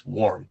home. It's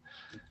warm.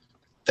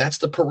 That's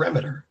the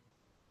perimeter.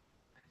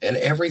 And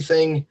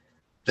everything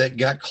that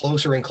got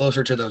closer and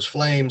closer to those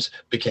flames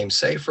became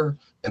safer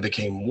and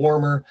became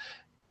warmer.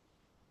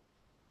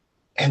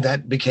 And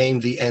that became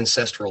the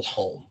ancestral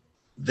home.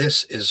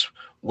 This is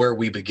where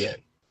we begin.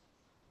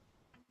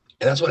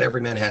 And that's what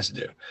every man has to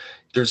do.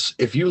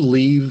 If you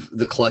leave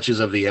the clutches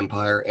of the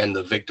empire and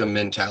the victim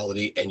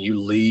mentality, and you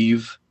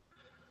leave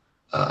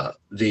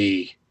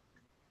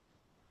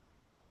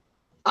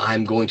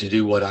I'm going to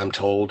do what I'm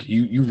told,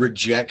 you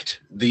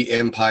reject the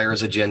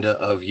empire's agenda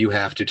of you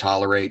have to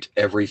tolerate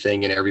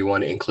everything and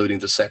everyone, including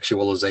the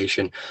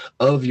sexualization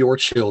of your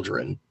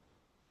children.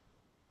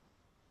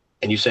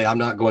 And you say, I'm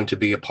not going to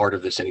be a part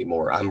of this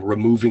anymore. I'm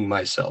removing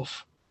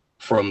myself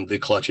from the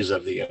clutches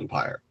of the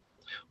empire.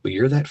 Well,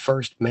 you're that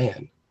first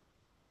man.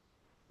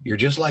 You're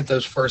just like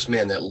those first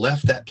men that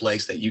left that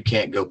place that you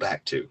can't go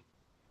back to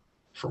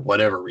for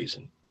whatever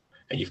reason.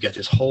 And you've got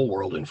this whole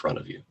world in front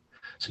of you.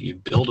 So you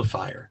build a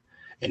fire,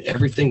 and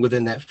everything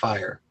within that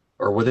fire,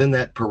 or within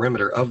that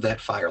perimeter of that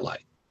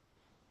firelight,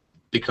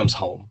 becomes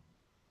home.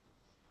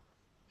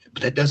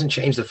 But that doesn't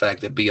change the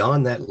fact that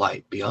beyond that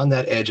light, beyond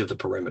that edge of the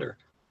perimeter,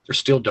 there's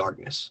still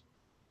darkness.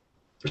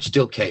 There's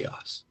still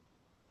chaos.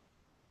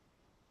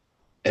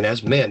 And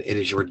as men, it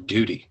is your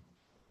duty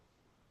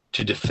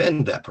to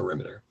defend that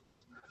perimeter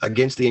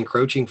against the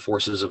encroaching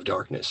forces of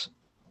darkness.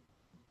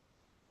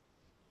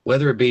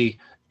 Whether it be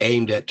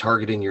aimed at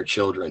targeting your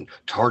children,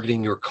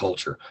 targeting your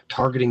culture,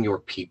 targeting your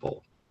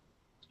people,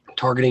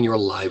 targeting your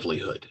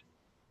livelihood.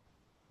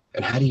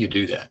 And how do you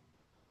do that?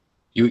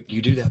 You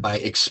do that by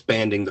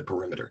expanding the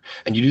perimeter.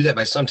 And you do that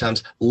by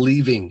sometimes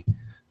leaving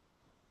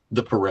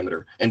the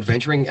perimeter and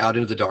venturing out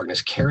into the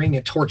darkness, carrying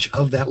a torch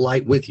of that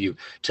light with you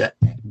to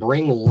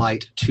bring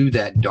light to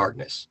that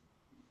darkness.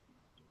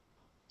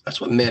 That's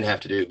what men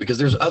have to do, because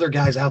there's other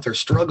guys out there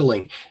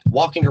struggling,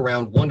 walking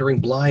around, wandering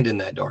blind in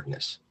that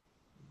darkness.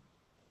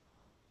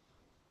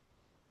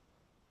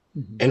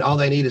 Mm-hmm. And all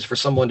they need is for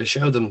someone to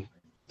show them,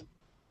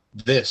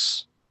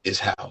 this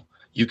is how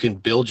you can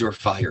build your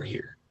fire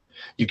here.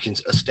 You can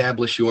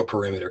establish your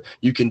perimeter.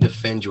 You can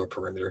defend your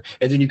perimeter.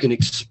 And then you can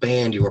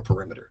expand your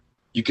perimeter.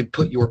 You can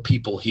put your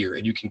people here,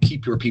 and you can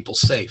keep your people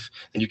safe.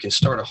 And you can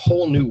start a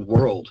whole new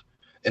world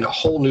and a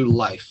whole new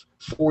life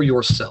for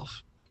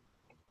yourself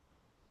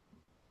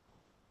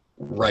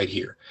right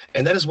here.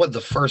 And that is what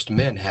the first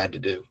men had to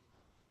do.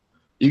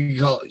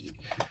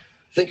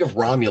 Think of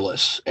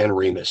Romulus and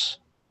Remus.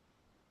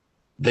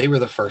 They were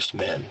the first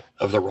men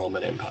of the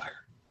Roman Empire.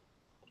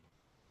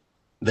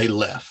 They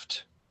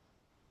left,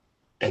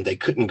 and they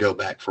couldn't go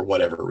back for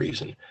whatever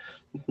reason.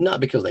 Not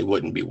because they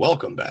wouldn't be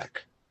welcome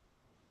back,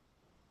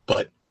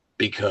 but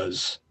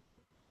because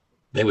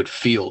they would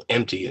feel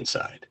empty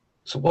inside.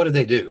 So what did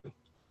they do?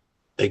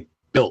 They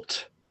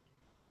built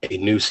a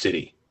new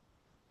city.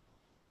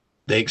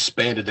 They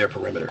expanded their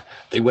perimeter.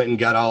 They went and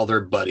got all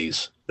their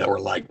buddies that were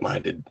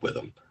like-minded with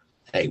them.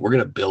 Hey, we're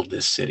going to build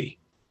this city.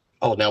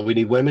 Oh, now we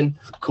need women?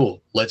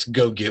 Cool. Let's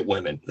go get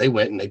women. They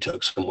went and they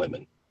took some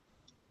women.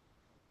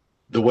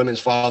 The women's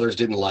fathers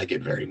didn't like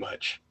it very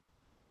much.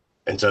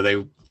 And so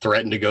they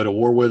threatened to go to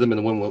war with them. And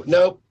the women went,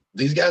 nope,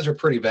 these guys are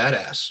pretty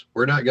badass.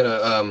 We're not going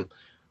to,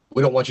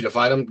 we don't want you to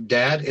fight them.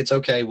 Dad, it's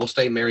okay. We'll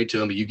stay married to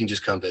them, but you can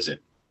just come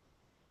visit.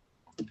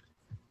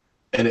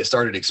 And it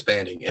started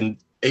expanding. And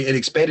it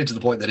expanded to the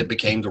point that it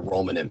became the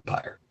Roman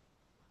Empire.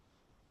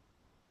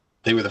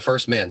 They were the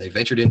first men. They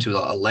ventured into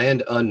a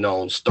land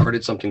unknown,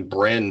 started something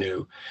brand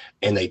new,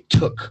 and they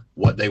took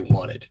what they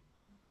wanted.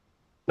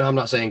 Now, I'm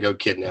not saying go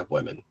kidnap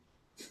women.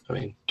 I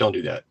mean, don't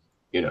do that.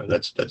 You know,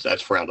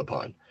 that's frowned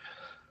upon.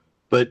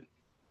 But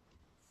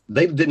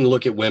they didn't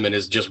look at women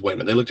as just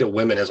women. They looked at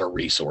women as a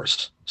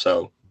resource.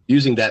 So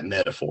using that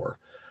metaphor,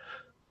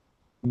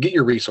 get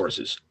your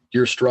resources.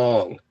 You're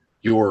strong.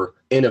 You're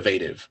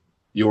innovative.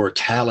 You're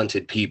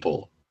talented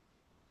people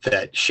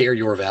that share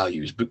your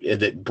values,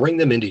 that bring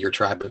them into your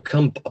tribe,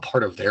 become a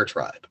part of their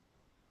tribe.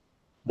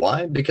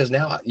 Why? Because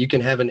now you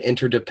can have an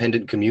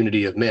interdependent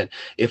community of men.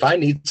 If I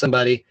need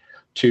somebody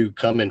to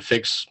come and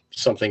fix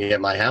something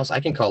at my house, I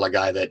can call a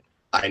guy that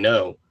I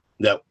know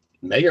that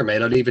may or may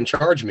not even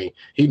charge me.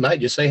 He might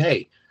just say,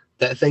 hey,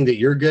 that thing that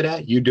you're good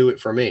at, you do it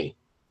for me.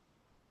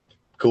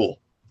 Cool.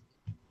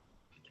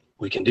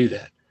 We can do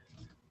that.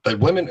 But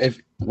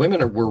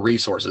were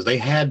resources, they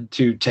had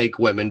to take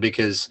women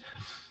because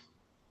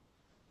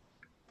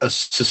a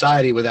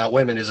society without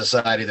women is a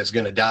society that's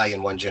going to die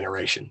in one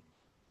generation.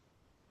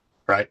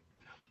 Right?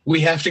 We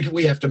have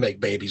to make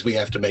babies. We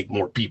have to make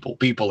more people.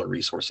 People are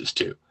resources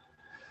too.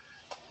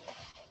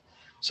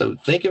 So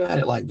think about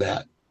it like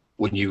that.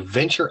 When you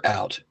venture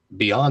out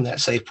beyond that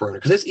safe perimeter,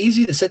 because it's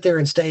easy to sit there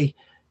and stay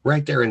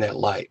right there in that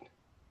light.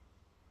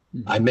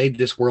 Mm-hmm. I made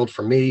this world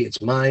for me.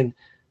 It's mine.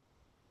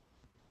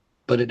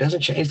 But it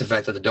doesn't change the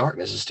fact that the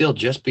darkness is still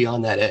just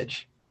beyond that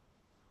edge.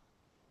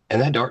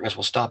 And that darkness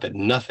will stop at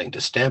nothing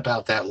to stamp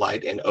out that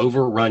light and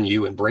overrun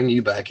you and bring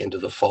you back into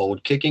the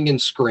fold, kicking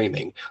and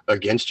screaming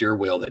against your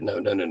will that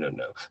no.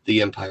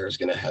 The empire is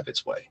going to have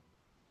its way.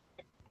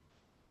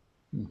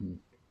 Mm-hmm.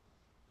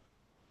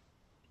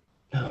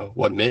 No,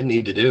 what men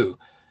need to do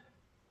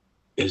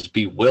is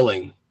be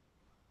willing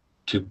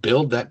to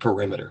build that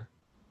perimeter,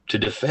 to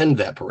defend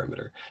that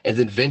perimeter, and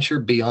then venture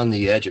beyond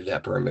the edge of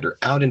that perimeter,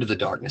 out into the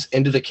darkness,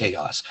 into the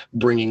chaos,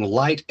 bringing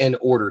light and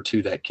order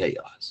to that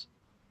chaos.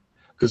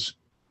 Because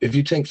if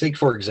you think,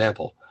 for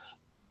example,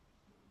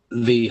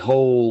 the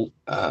whole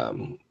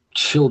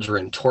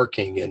children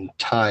twerking in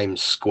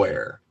Times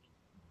Square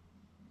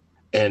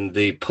and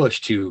the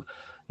push to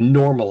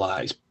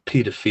normalize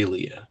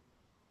pedophilia,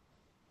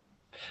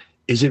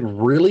 is it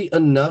really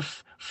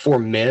enough for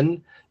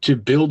men to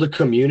build a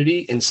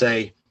community and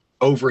say,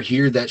 over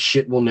here, that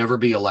shit will never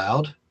be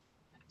allowed?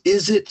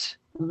 Is it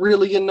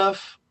really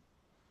enough?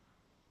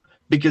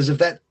 Because if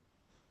that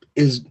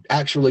is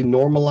actually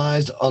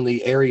normalized on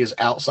the areas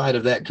outside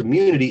of that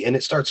community and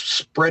it starts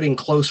spreading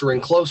closer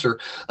and closer,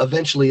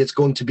 eventually it's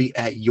going to be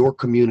at your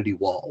community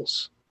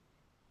walls.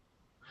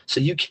 So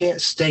you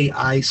can't stay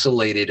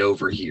isolated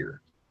over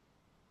here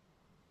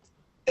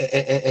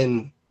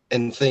and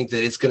think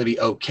that it's going to be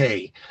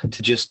okay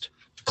to just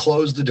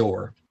close the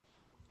door,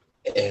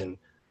 and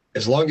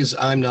as long as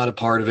I'm not a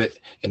part of it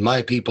and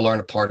my people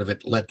aren't a part of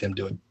it, let them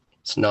do it.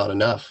 It's not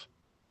enough.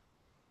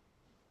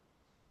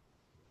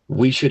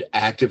 We should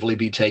actively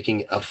be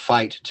taking a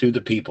fight to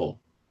the people.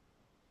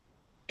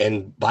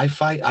 And by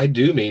fight, I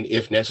do mean,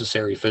 if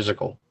necessary,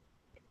 physical.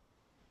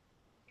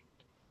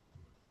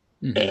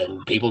 Mm-hmm.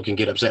 And people can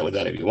get upset with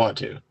that if you want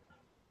to.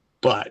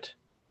 But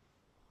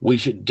we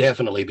should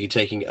definitely be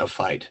taking a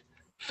fight,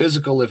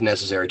 physical if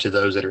necessary, to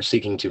those that are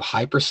seeking to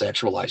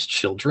hypersexualize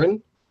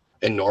children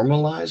and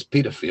normalize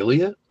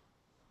pedophilia.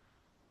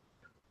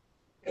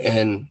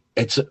 And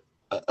it's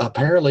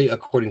apparently,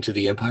 according to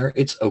the empire,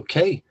 it's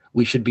okay.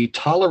 We should be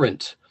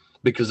tolerant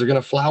because they're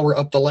going to flower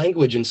up the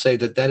language and say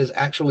that that is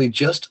actually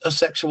just a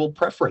sexual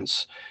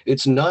preference.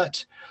 It's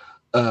not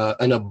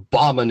an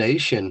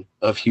abomination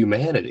of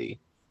humanity.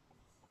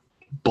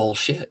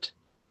 Bullshit.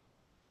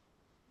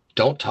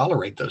 Don't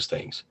tolerate those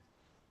things.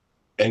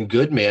 And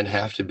good men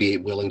have to be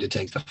willing to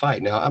take the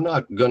fight. Now, I'm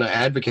not going to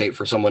advocate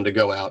for someone to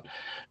go out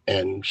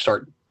and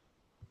start,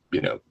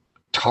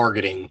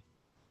 targeting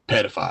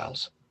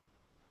pedophiles.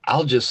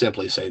 I'll just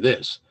simply say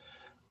this.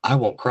 I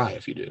won't cry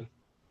if you do.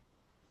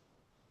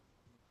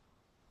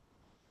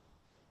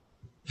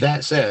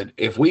 That said,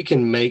 if we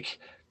can make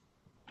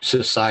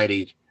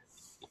society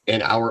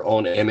in our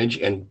own image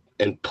and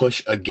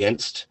push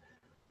against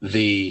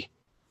the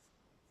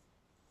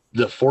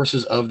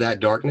forces of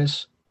that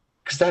darkness,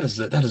 because that is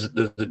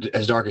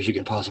as dark as you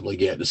can possibly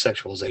get, the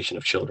sexualization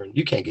of children.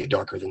 You can't get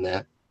darker than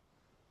that.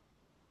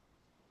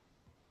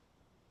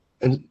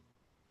 And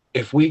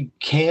if we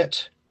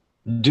can't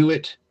do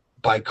it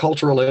by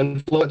cultural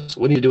influence,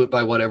 we need to do it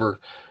by whatever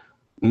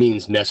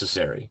means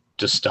necessary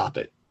to stop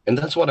it. And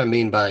that's what I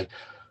mean by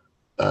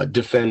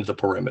defend the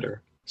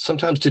perimeter.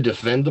 Sometimes to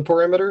defend the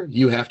perimeter,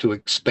 you have to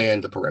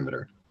expand the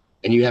perimeter.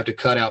 And you have to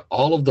cut out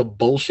all of the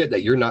bullshit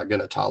that you're not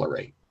going to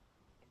tolerate.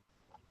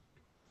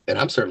 And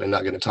I'm certainly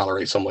not going to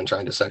tolerate someone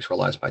trying to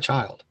sexualize my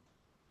child.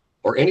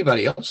 Or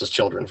anybody else's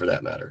children, for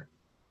that matter.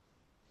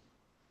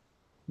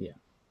 Yeah.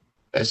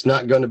 It's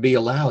not going to be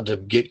allowed to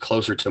get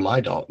closer to to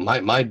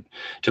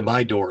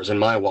my doors and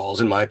my walls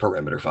and my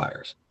perimeter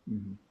fires.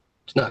 Mm-hmm.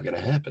 It's not going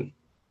to happen.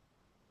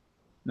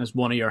 That's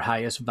one of your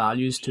highest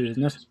values too,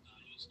 isn't it?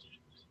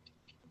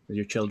 With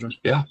your children.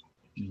 Yeah.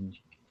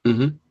 Mm-hmm.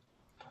 Mm-hmm.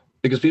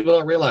 Because people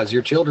don't realize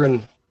your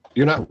children,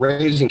 you're not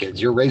raising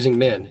kids, you're raising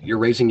men, you're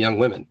raising young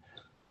women.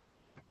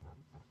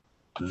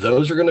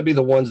 Those are going to be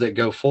the ones that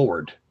go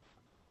forward.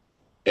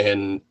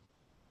 And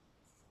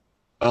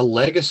a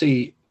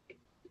legacy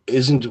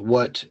isn't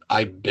what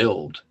I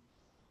build.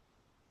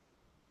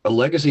 A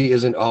legacy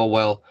isn't, oh,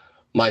 well,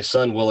 my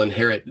son will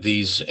inherit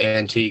these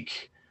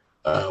antique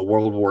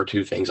World War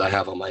II things I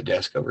have on my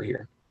desk over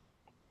here.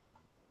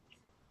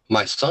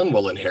 My son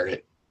will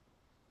inherit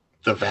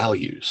the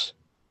values.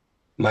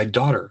 My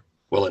daughter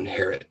will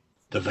inherit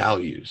the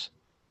values.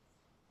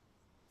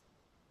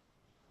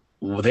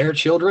 Their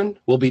children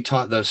will be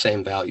taught those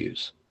same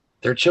values.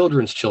 Their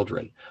children's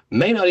children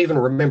may not even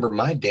remember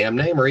my damn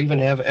name or even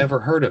have ever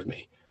heard of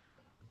me.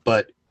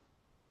 But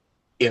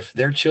if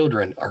their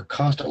children are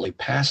constantly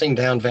passing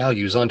down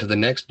values onto the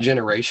next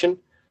generation,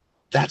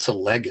 that's a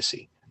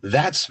legacy.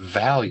 That's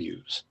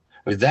values.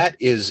 I mean, that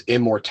is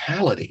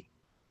immortality.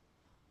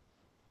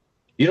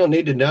 You don't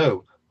need to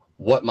know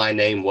what my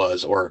name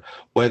was or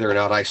whether or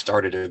not I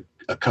started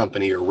a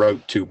company or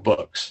wrote 2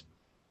 books.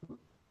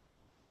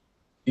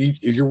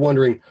 You're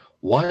wondering,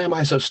 why am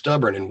I so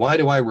stubborn, and why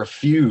do I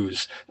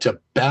refuse to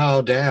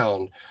bow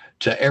down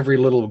to every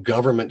little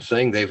government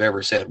thing they've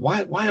ever said?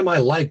 Why am I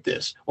like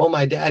this? Well,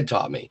 my dad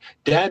taught me.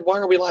 Dad, why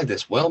are we like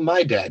this? Well,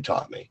 my dad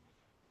taught me.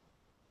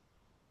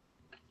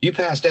 You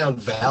pass down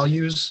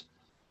values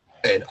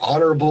and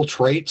honorable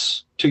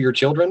traits to your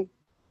children,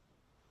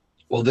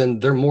 well, then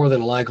they're more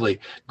than likely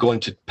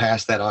going to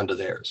pass that on to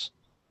theirs.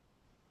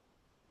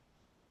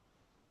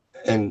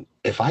 And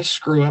if I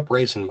screw up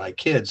raising my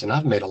kids, and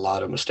I've made a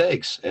lot of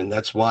mistakes, and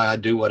that's why I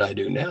do what I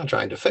do now,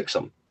 trying to fix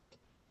them.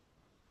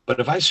 But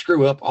if I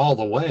screw up all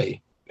the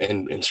way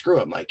and screw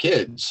up my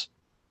kids,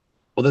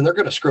 well, then they're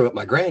going to screw up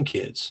my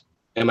grandkids,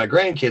 and my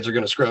grandkids are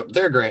going to screw up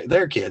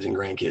their kids and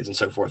grandkids, and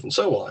so forth and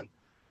so on.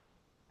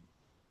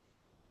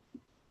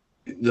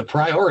 The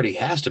priority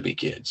has to be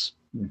kids.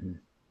 Mm-hmm.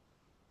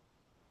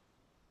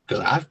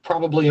 Because I've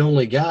probably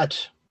only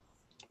got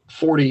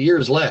 40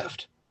 years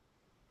left.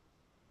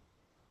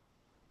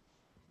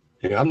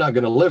 I'm not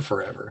going to live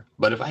forever.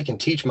 But if I can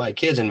teach my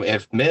kids, and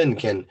if men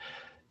can,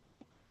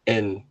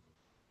 and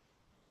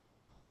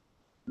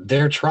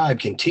their tribe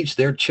can teach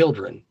their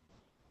children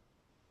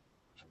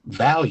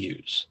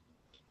values,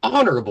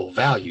 honorable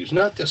values,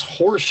 not this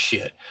horse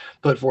shit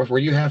put forth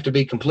where you have to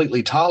be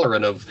completely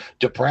tolerant of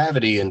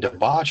depravity and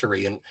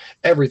debauchery and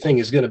everything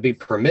is going to be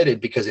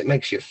permitted because it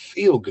makes you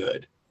feel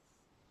good.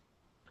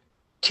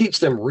 Teach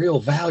them real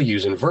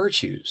values and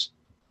virtues.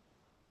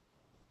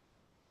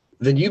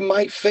 Then you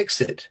might fix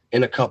it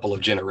in a couple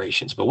of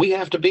generations, but we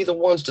have to be the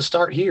ones to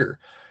start here.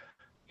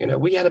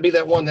 We got to be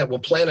that one that will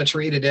plant a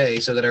tree today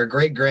so that our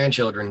great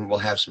grandchildren will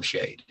have some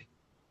shade.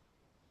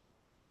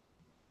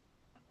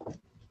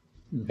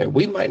 And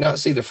we might not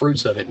see the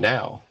fruits of it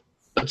now,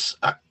 but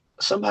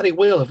somebody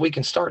will if we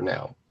can start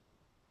now.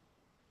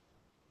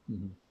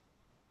 Mm-hmm.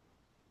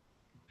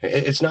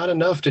 It's not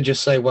enough to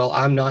just say, well,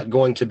 I'm not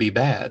going to be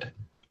bad.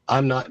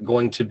 I'm not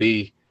going to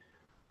be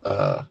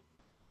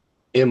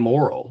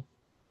immoral.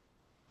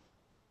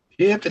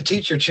 You have to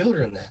teach your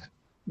children that.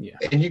 Yeah.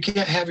 And you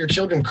can't have your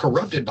children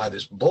corrupted by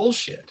this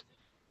bullshit.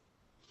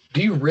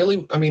 Do you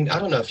really, I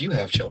don't know if you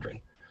have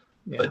children,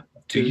 but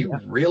do you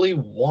really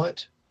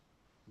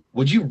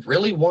would you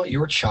really want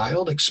your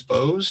child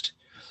exposed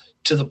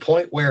to the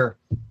point where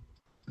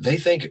they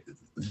think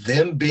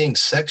them being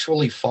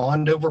sexually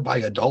fawned over by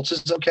adults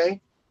is okay?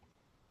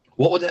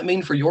 What would that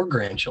mean for your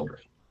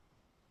grandchildren?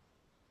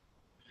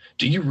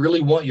 Do you really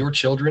want your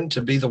children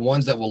to be the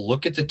ones that will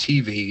look at the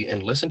TV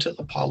and listen to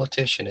the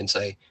politician and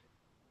say,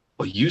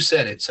 well, you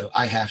said it, so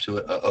I have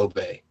to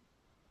obey?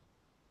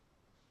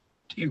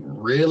 Do you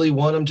really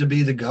want them to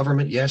be the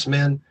government yes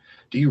men?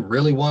 Do you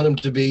really want them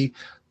to be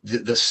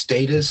the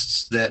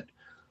statists that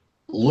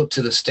look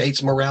to the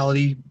state's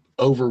morality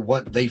over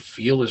what they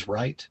feel is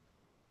right?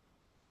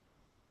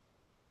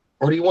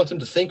 Or do you want them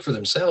to think for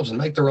themselves and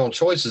make their own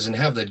choices and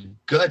have the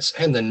guts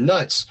and the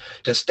nuts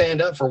to stand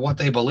up for what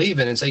they believe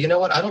in and say, you know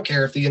what, I don't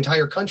care if the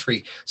entire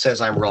country says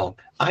I'm wrong.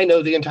 I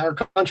know the entire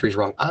country's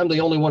wrong. I'm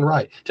the only one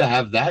right. To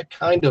have that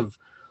kind of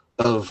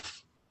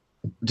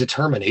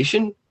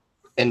determination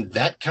and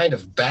that kind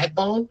of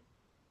backbone,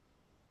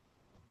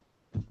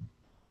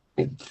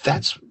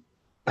 that's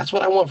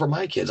what I want for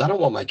my kids. I don't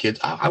want my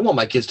kids. I want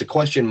my kids to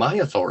question my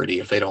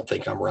authority if they don't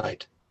think I'm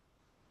right.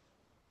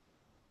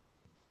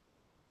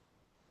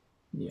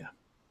 Yeah.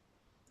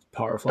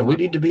 Powerful. And we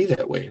need to be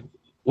that way.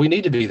 We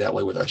need to be that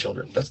way with our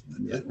children.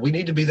 We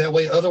need to be that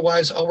way.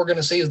 Otherwise, all we're going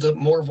to see is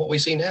more of what we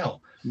see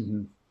now.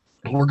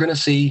 Mm-hmm. We're going to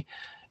see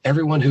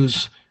everyone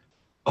who's,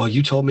 oh,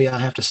 you told me I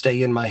have to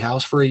stay in my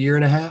house for 1.5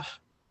 years?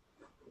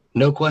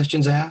 No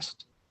questions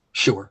asked?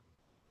 Sure.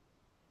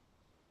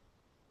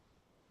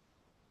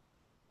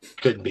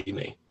 Couldn't be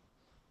me.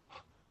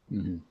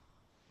 Mm-hmm.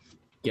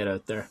 Get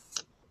out there.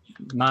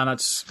 Man,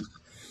 it's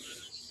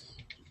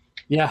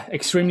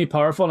extremely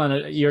powerful.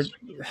 And you're,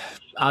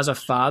 as a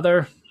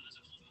father,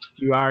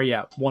 you are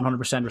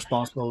 100%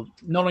 responsible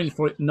not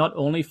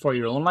only for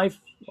your own life,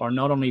 or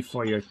not only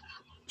for your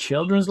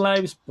children's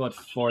lives, but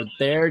for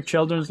their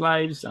children's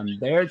lives and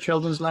their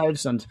children's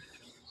lives and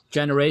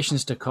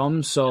generations to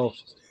come. So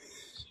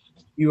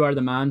you are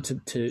the man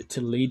to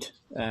lead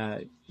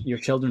your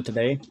children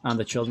today and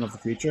the children of the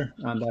future,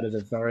 and that is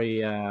a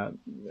very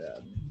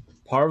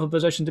powerful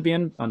position to be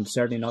in, and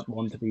certainly not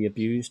one to be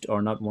abused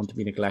or not one to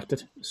be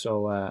neglected.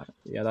 So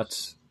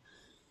it's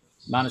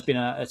been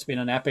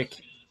an epic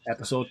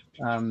episode.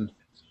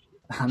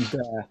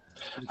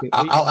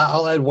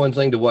 I'll add one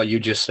thing to what you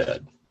just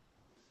said.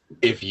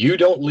 If you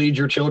don't lead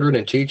your children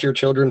and teach your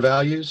children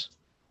values,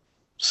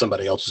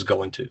 somebody else is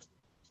going to.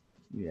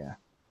 Yeah.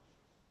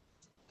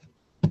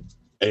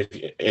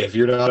 If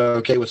you're not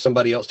okay with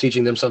somebody else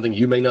teaching them something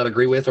you may not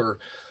agree with, or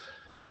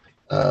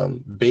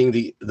being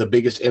the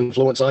biggest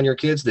influence on your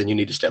kids, then you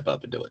need to step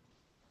up and do it.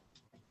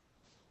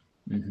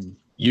 Mm-hmm.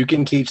 You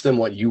can teach them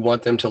what you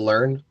want them to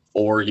learn,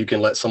 or you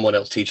can let someone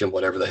else teach them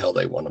whatever the hell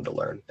they want them to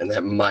learn. And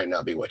that might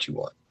not be what you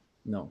want.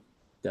 No,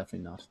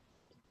 definitely not.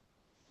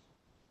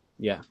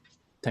 Yeah.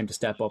 Time to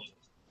step up.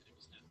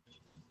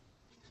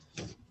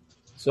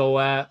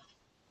 So,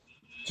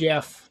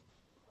 Jeff,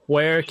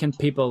 where can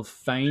people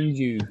find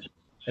you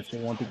if they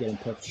want to get in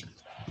touch?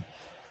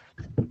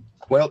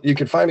 Well, you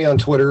can find me on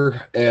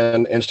Twitter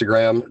and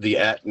Instagram. The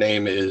 @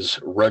 name is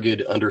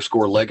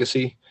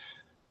rugged_legacy.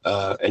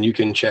 And you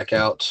can check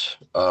out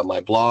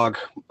my blog,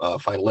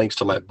 find links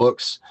to my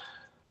books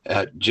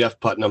at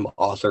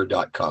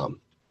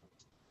jeffputnamauthor.com.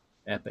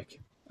 Epic.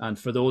 And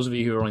for those of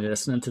you who are only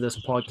listening to this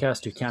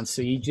podcast who can't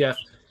see Jeff,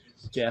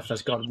 Jeff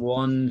has got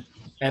one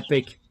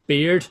epic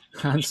beard.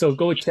 And so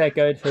go check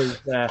out his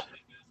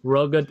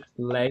Rugged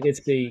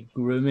Legacy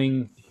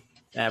grooming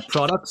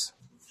products.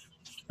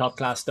 Top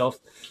class stuff.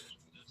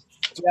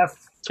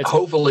 Jeff,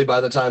 hopefully by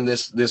the time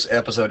this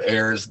episode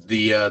airs,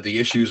 the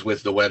issues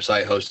with the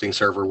website hosting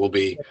server will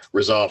be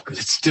resolved, because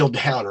it's still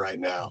down right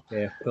now.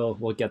 Yeah, cool.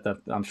 We'll get that.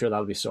 I'm sure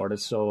that'll be sorted.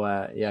 So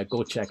yeah,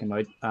 go check him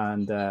out.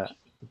 And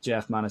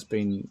Jeff, man, it's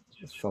been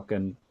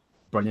fucking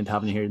brilliant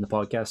having you here in the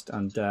podcast.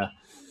 And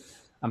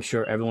I'm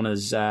sure everyone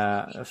is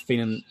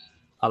feeling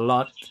a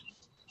lot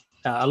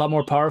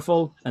more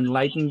powerful,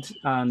 enlightened,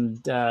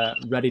 and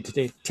ready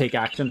to take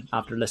action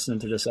after listening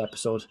to this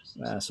episode.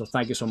 So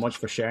thank you so much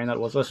for sharing that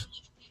with us.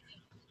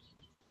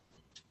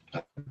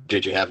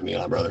 Did you have me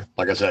on, brother?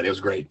 Like I said, it was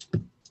great.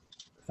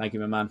 Thank you,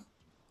 my man.